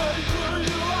köy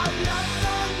kuyu var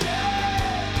yandan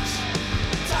geç.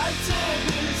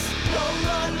 Tertemiz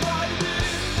yollar var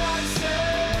birinden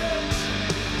seç.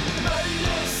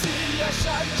 Böylesi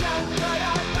yaşarken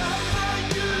kararlarla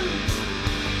güç.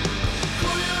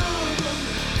 Kuyunun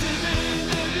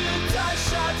dibine bir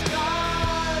taş at kaç.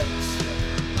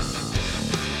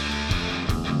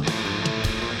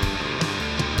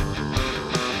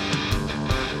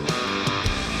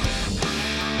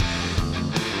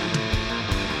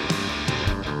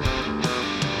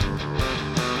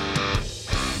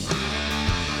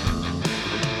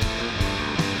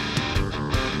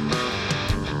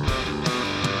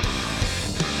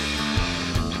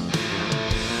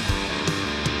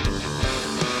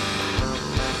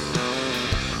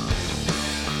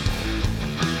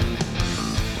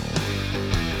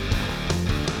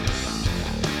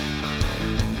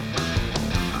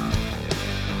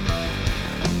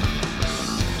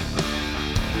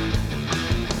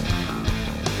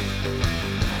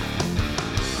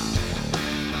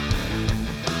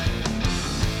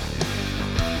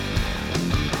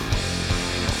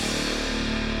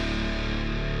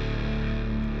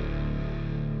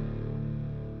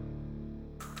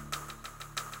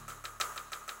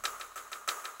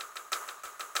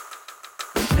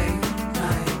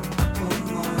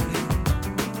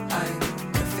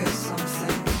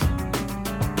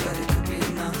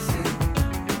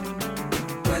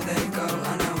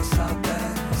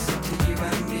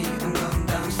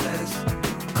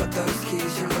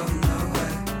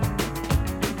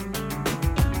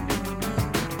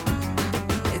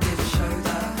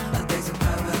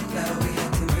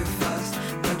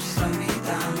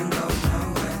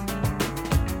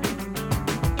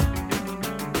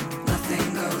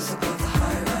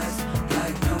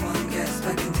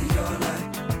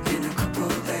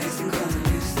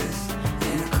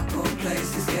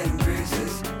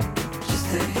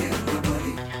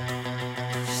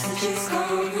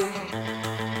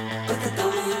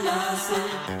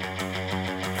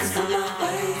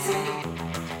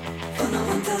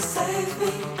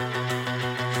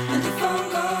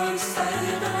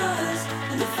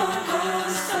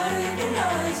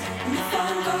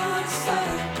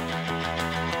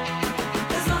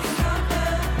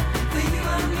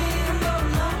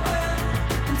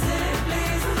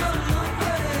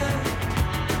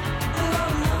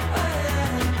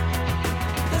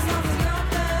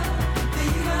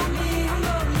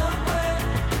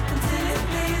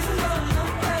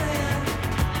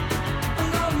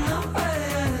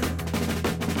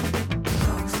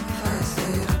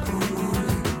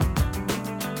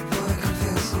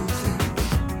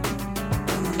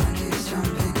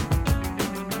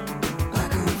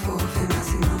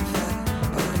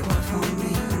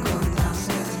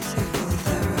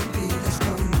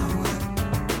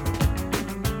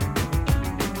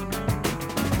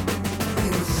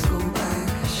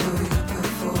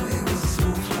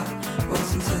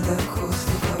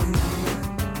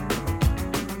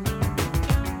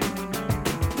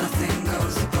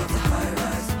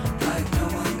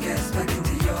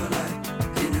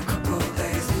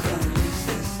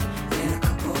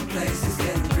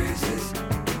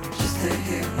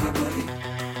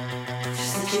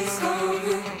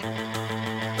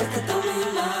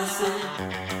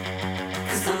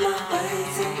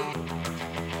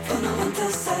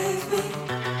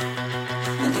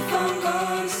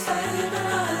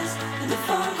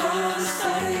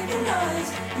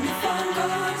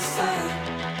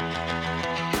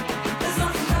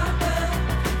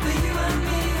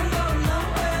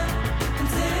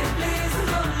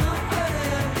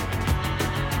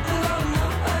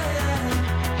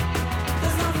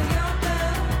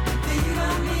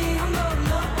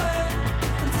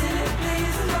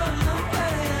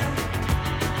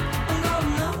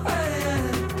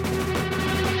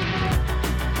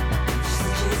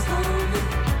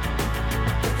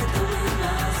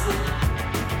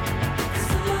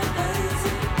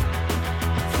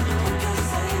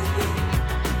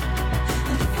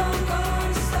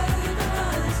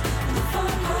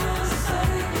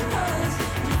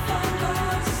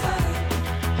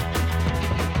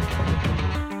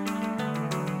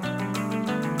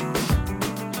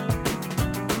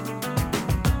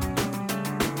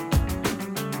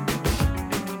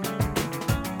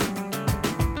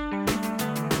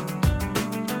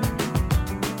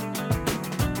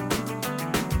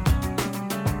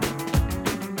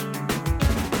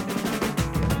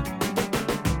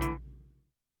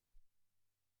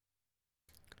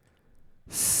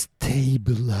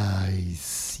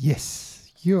 Stabilize.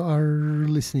 Yes, you are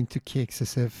listening to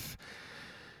KXSF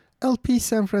LP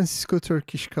San Francisco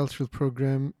Turkish Cultural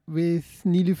Program with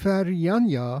Nilüfer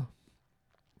Yanya.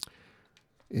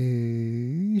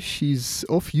 She's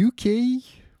of UK.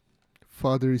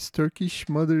 Father is Turkish,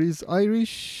 mother is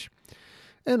Irish,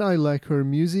 and I like her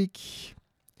music.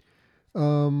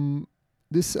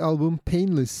 This album,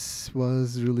 Painless,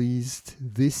 was released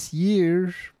this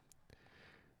year,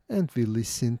 and we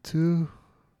listened to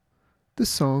the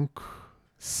song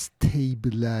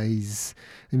Stabilize.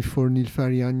 And before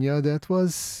Nilüfer Yanya, that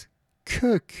was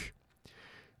Kök.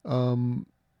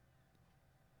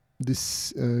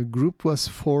 This group was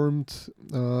formed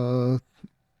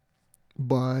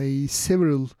by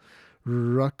several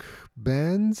rock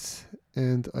bands,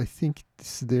 and I think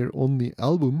this is their only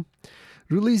album.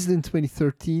 Released in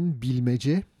 2013,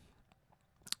 Bilmece,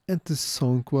 and the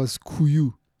song was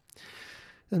Kuyu.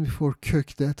 And before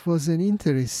Kök, that was an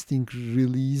interesting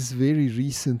release, very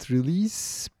recent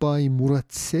release by Murat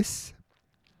Ses.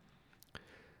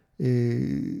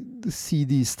 The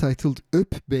CD is titled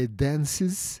Öp Be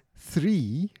Dances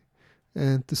 3,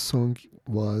 and the song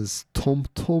was Tom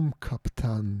Tom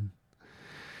Kaptan.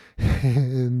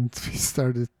 And we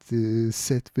started the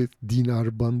set with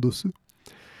Dinar Bandosu.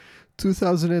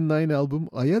 2009 album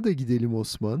Ay'a da Gidelim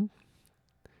Osman.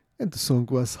 And the song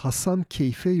was Hasan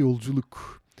Keyfe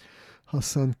Yolculuk.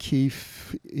 Hasan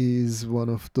Keyf is one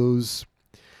of those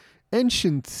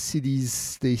ancient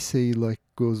cities, they say, like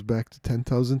goes back to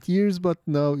 10,000 years, but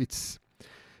now it's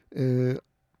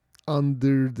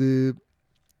under the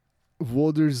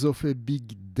waters of a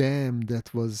big dam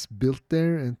that was built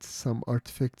there, and some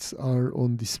artifacts are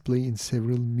on display in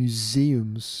several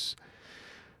museums.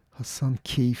 Hasan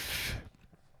Keyf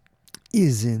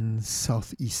is in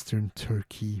southeastern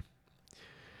Turkey.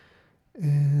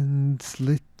 And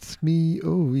we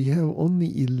have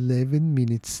only 11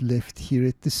 minutes left here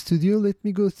at the studio. Let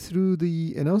me go through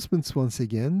the announcements once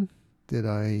again that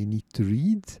I need to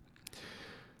read.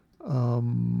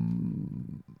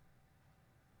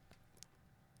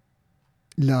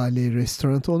 Lale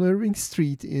Restaurant on Irving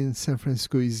Street in San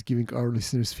Francisco is giving our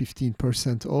listeners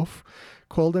 15% off.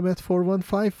 Call them at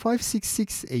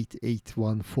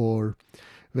 415-566-8814.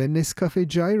 When Nescafe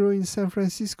Gyro in San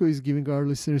Francisco is giving our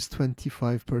listeners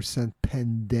 25%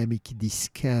 pandemic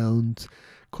discount.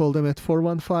 Call them at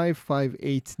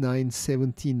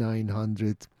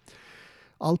 415-589-7900.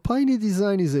 Alpine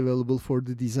Design is available for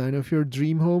the design of your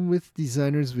dream home with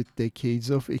designers with decades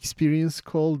of experience.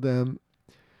 Call them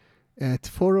at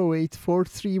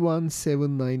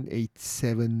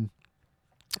 408-431-7987.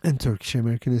 And Turkish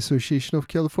American Association of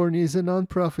California is a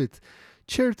non-profit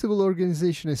charitable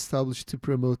organization established to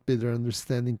promote better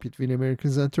understanding between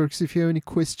Americans and Turks. If you have any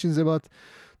questions about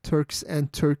Turks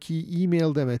and Turkey,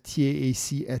 email them at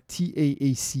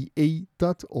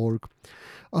taac@taaca.org.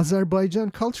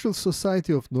 Azerbaijan Cultural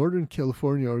Society of Northern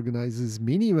California organizes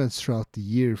many events throughout the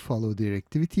year. Follow their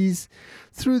activities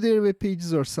through their web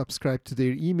pages or subscribe to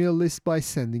their email list by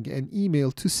sending an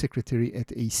email to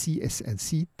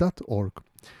secretary@acsnc.org.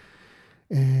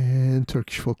 And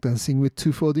Turkish folk dancing with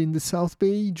Tufod in the South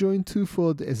Bay. Join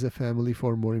Tufod as a family.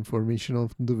 For more information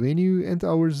on the venue and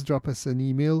hours, drop us an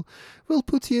email. We'll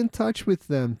put you in touch with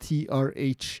them,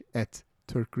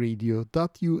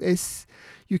 trh@turkradio.us.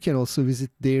 You can also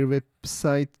visit their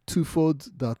website,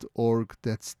 tufod.org.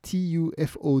 That's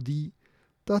tufod.org.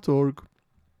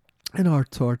 And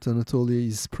Art to Art Anatolia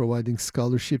is providing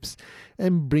scholarships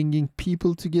and bringing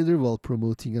people together while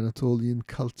promoting Anatolian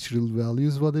cultural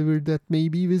values, whatever that may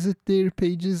be. Visit their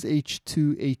pages,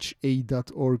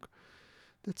 h2ha.org.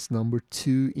 That's number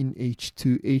 2 in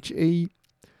H2HA.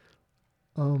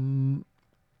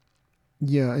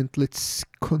 Yeah, and let's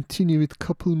continue with a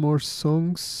couple more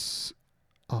songs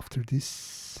after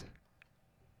this.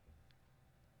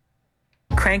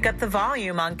 Crank up the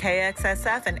volume on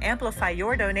KXSF and amplify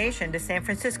your donation to San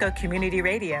Francisco Community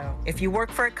Radio. If you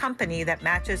work for a company that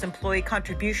matches employee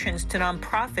contributions to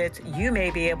nonprofits, you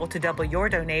may be able to double your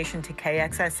donation to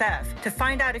KXSF. To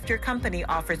find out if your company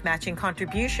offers matching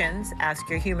contributions, ask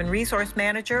your human resource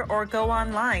manager or go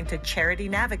online to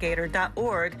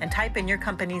charitynavigator.org and type in your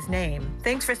company's name.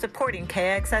 Thanks for supporting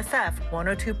KXSF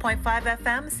 102.5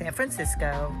 FM San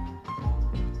Francisco.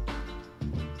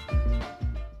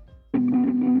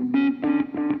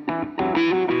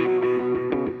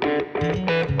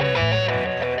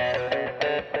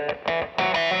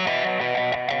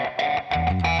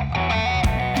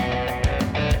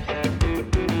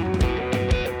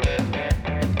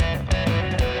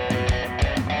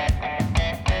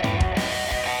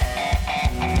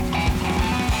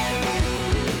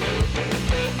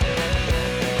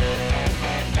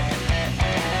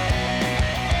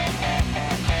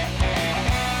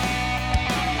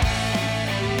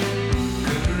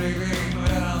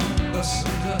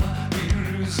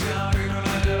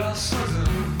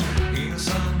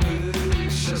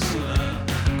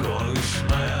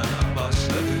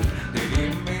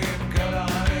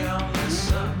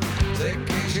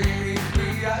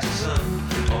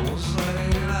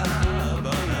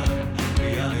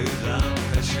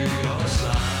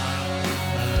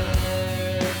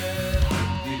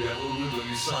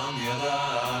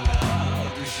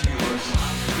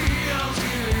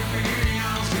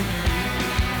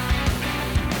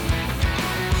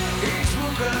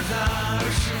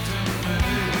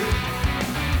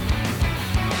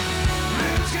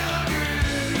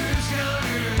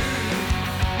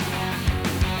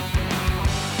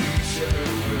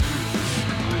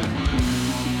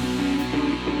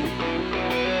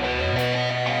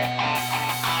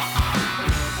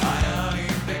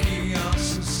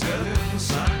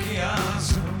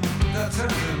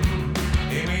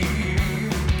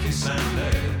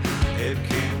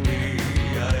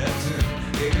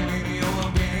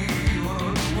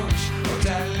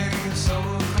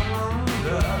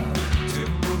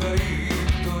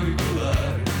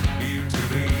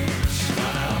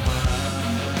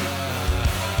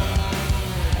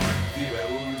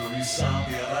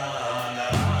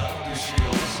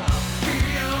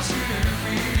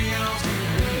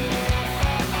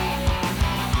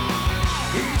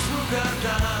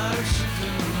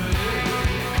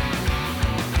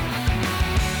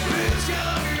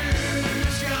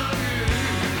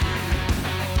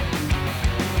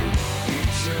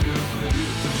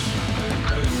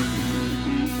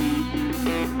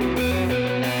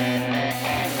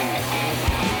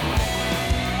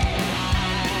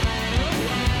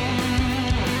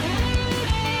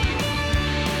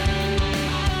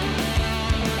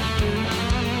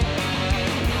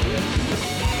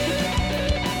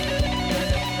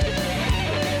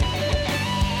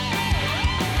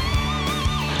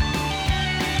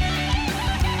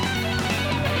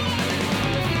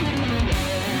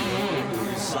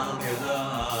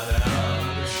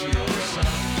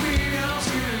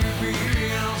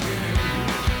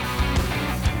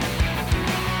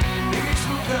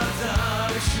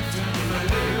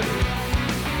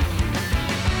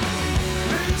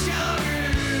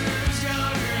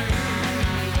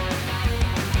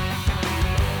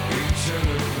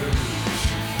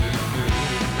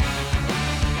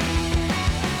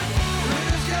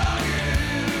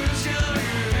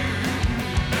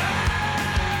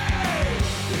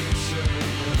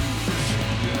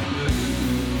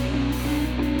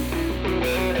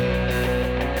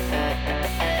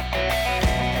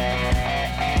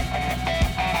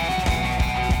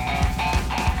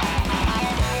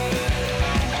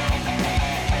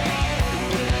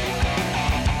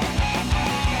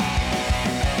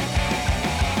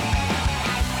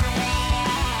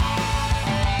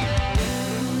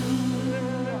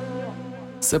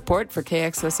 Support for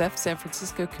KXSF San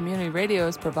Francisco Community Radio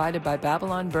is provided by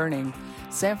Babylon Burning,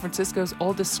 San Francisco's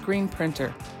oldest screen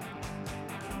printer.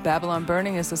 Babylon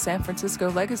Burning is a San Francisco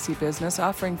legacy business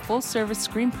offering full-service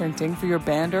screen printing for your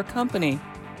band or company.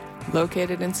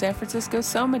 Located in San Francisco's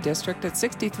Soma District at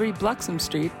 63 Bluxom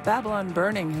Street, Babylon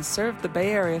Burning has served the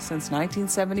Bay Area since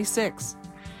 1976.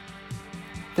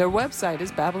 Their website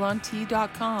is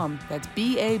babylontee.com. That's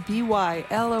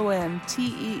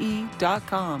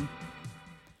BABYLONTEE.com.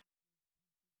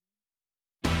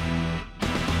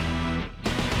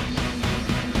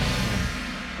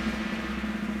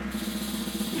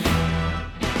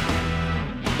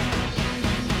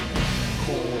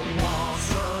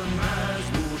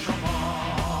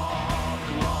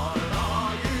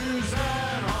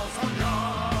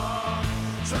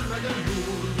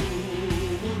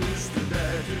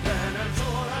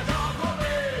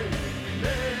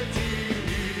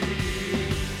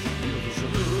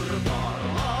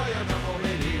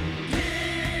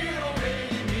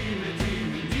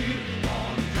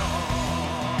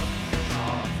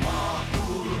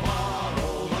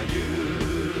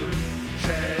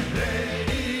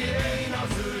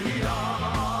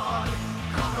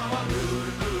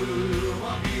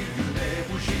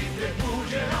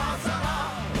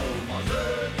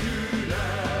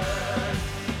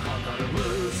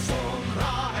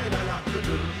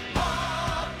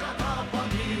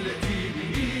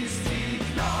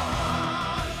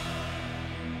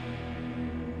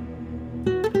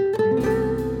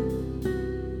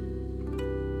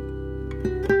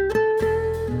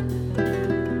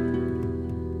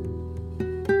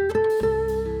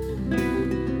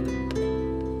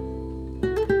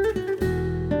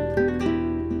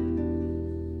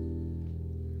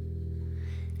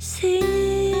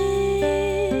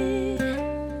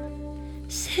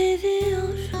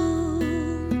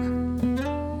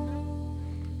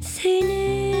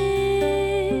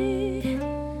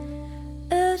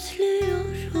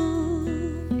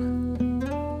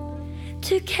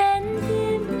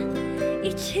 Tükendim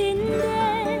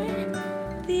içinde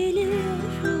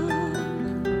biliyorum.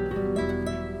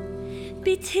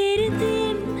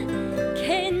 Bitirdim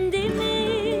kendimi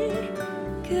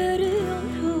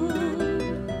görüyorum.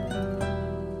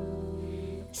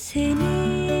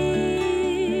 Seni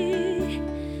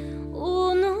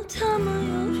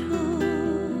unutamıyorum.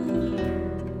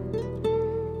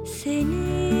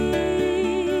 Seni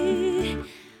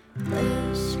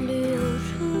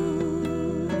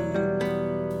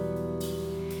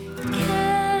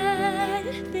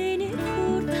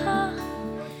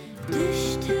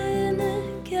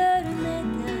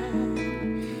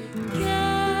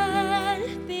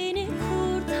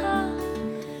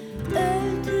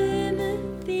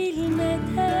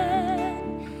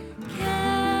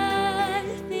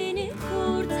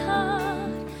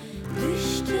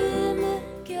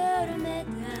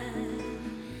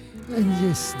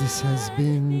Yes, this has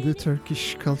been the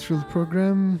Turkish Cultural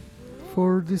Program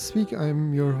for this week.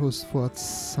 I'm your host Fuat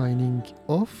signing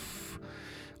off.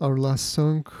 Our last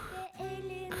song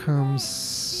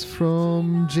comes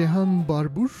from Cihan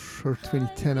Barbur, her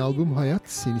 2010 album Hayat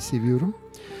Seni Seviyorum.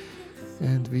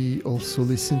 And we also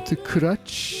listened to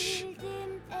Kıraç,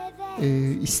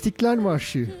 İstiklal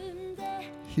Marşı,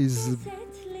 his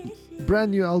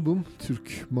brand new album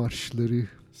Türk Marşları.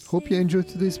 Hope you enjoyed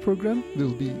today's program.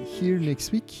 We'll be here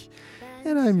next week.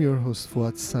 And I'm your host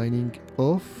Fuat signing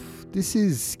off. This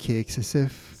is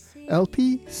KXSF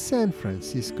LP San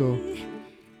Francisco.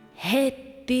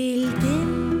 Hep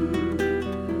bildim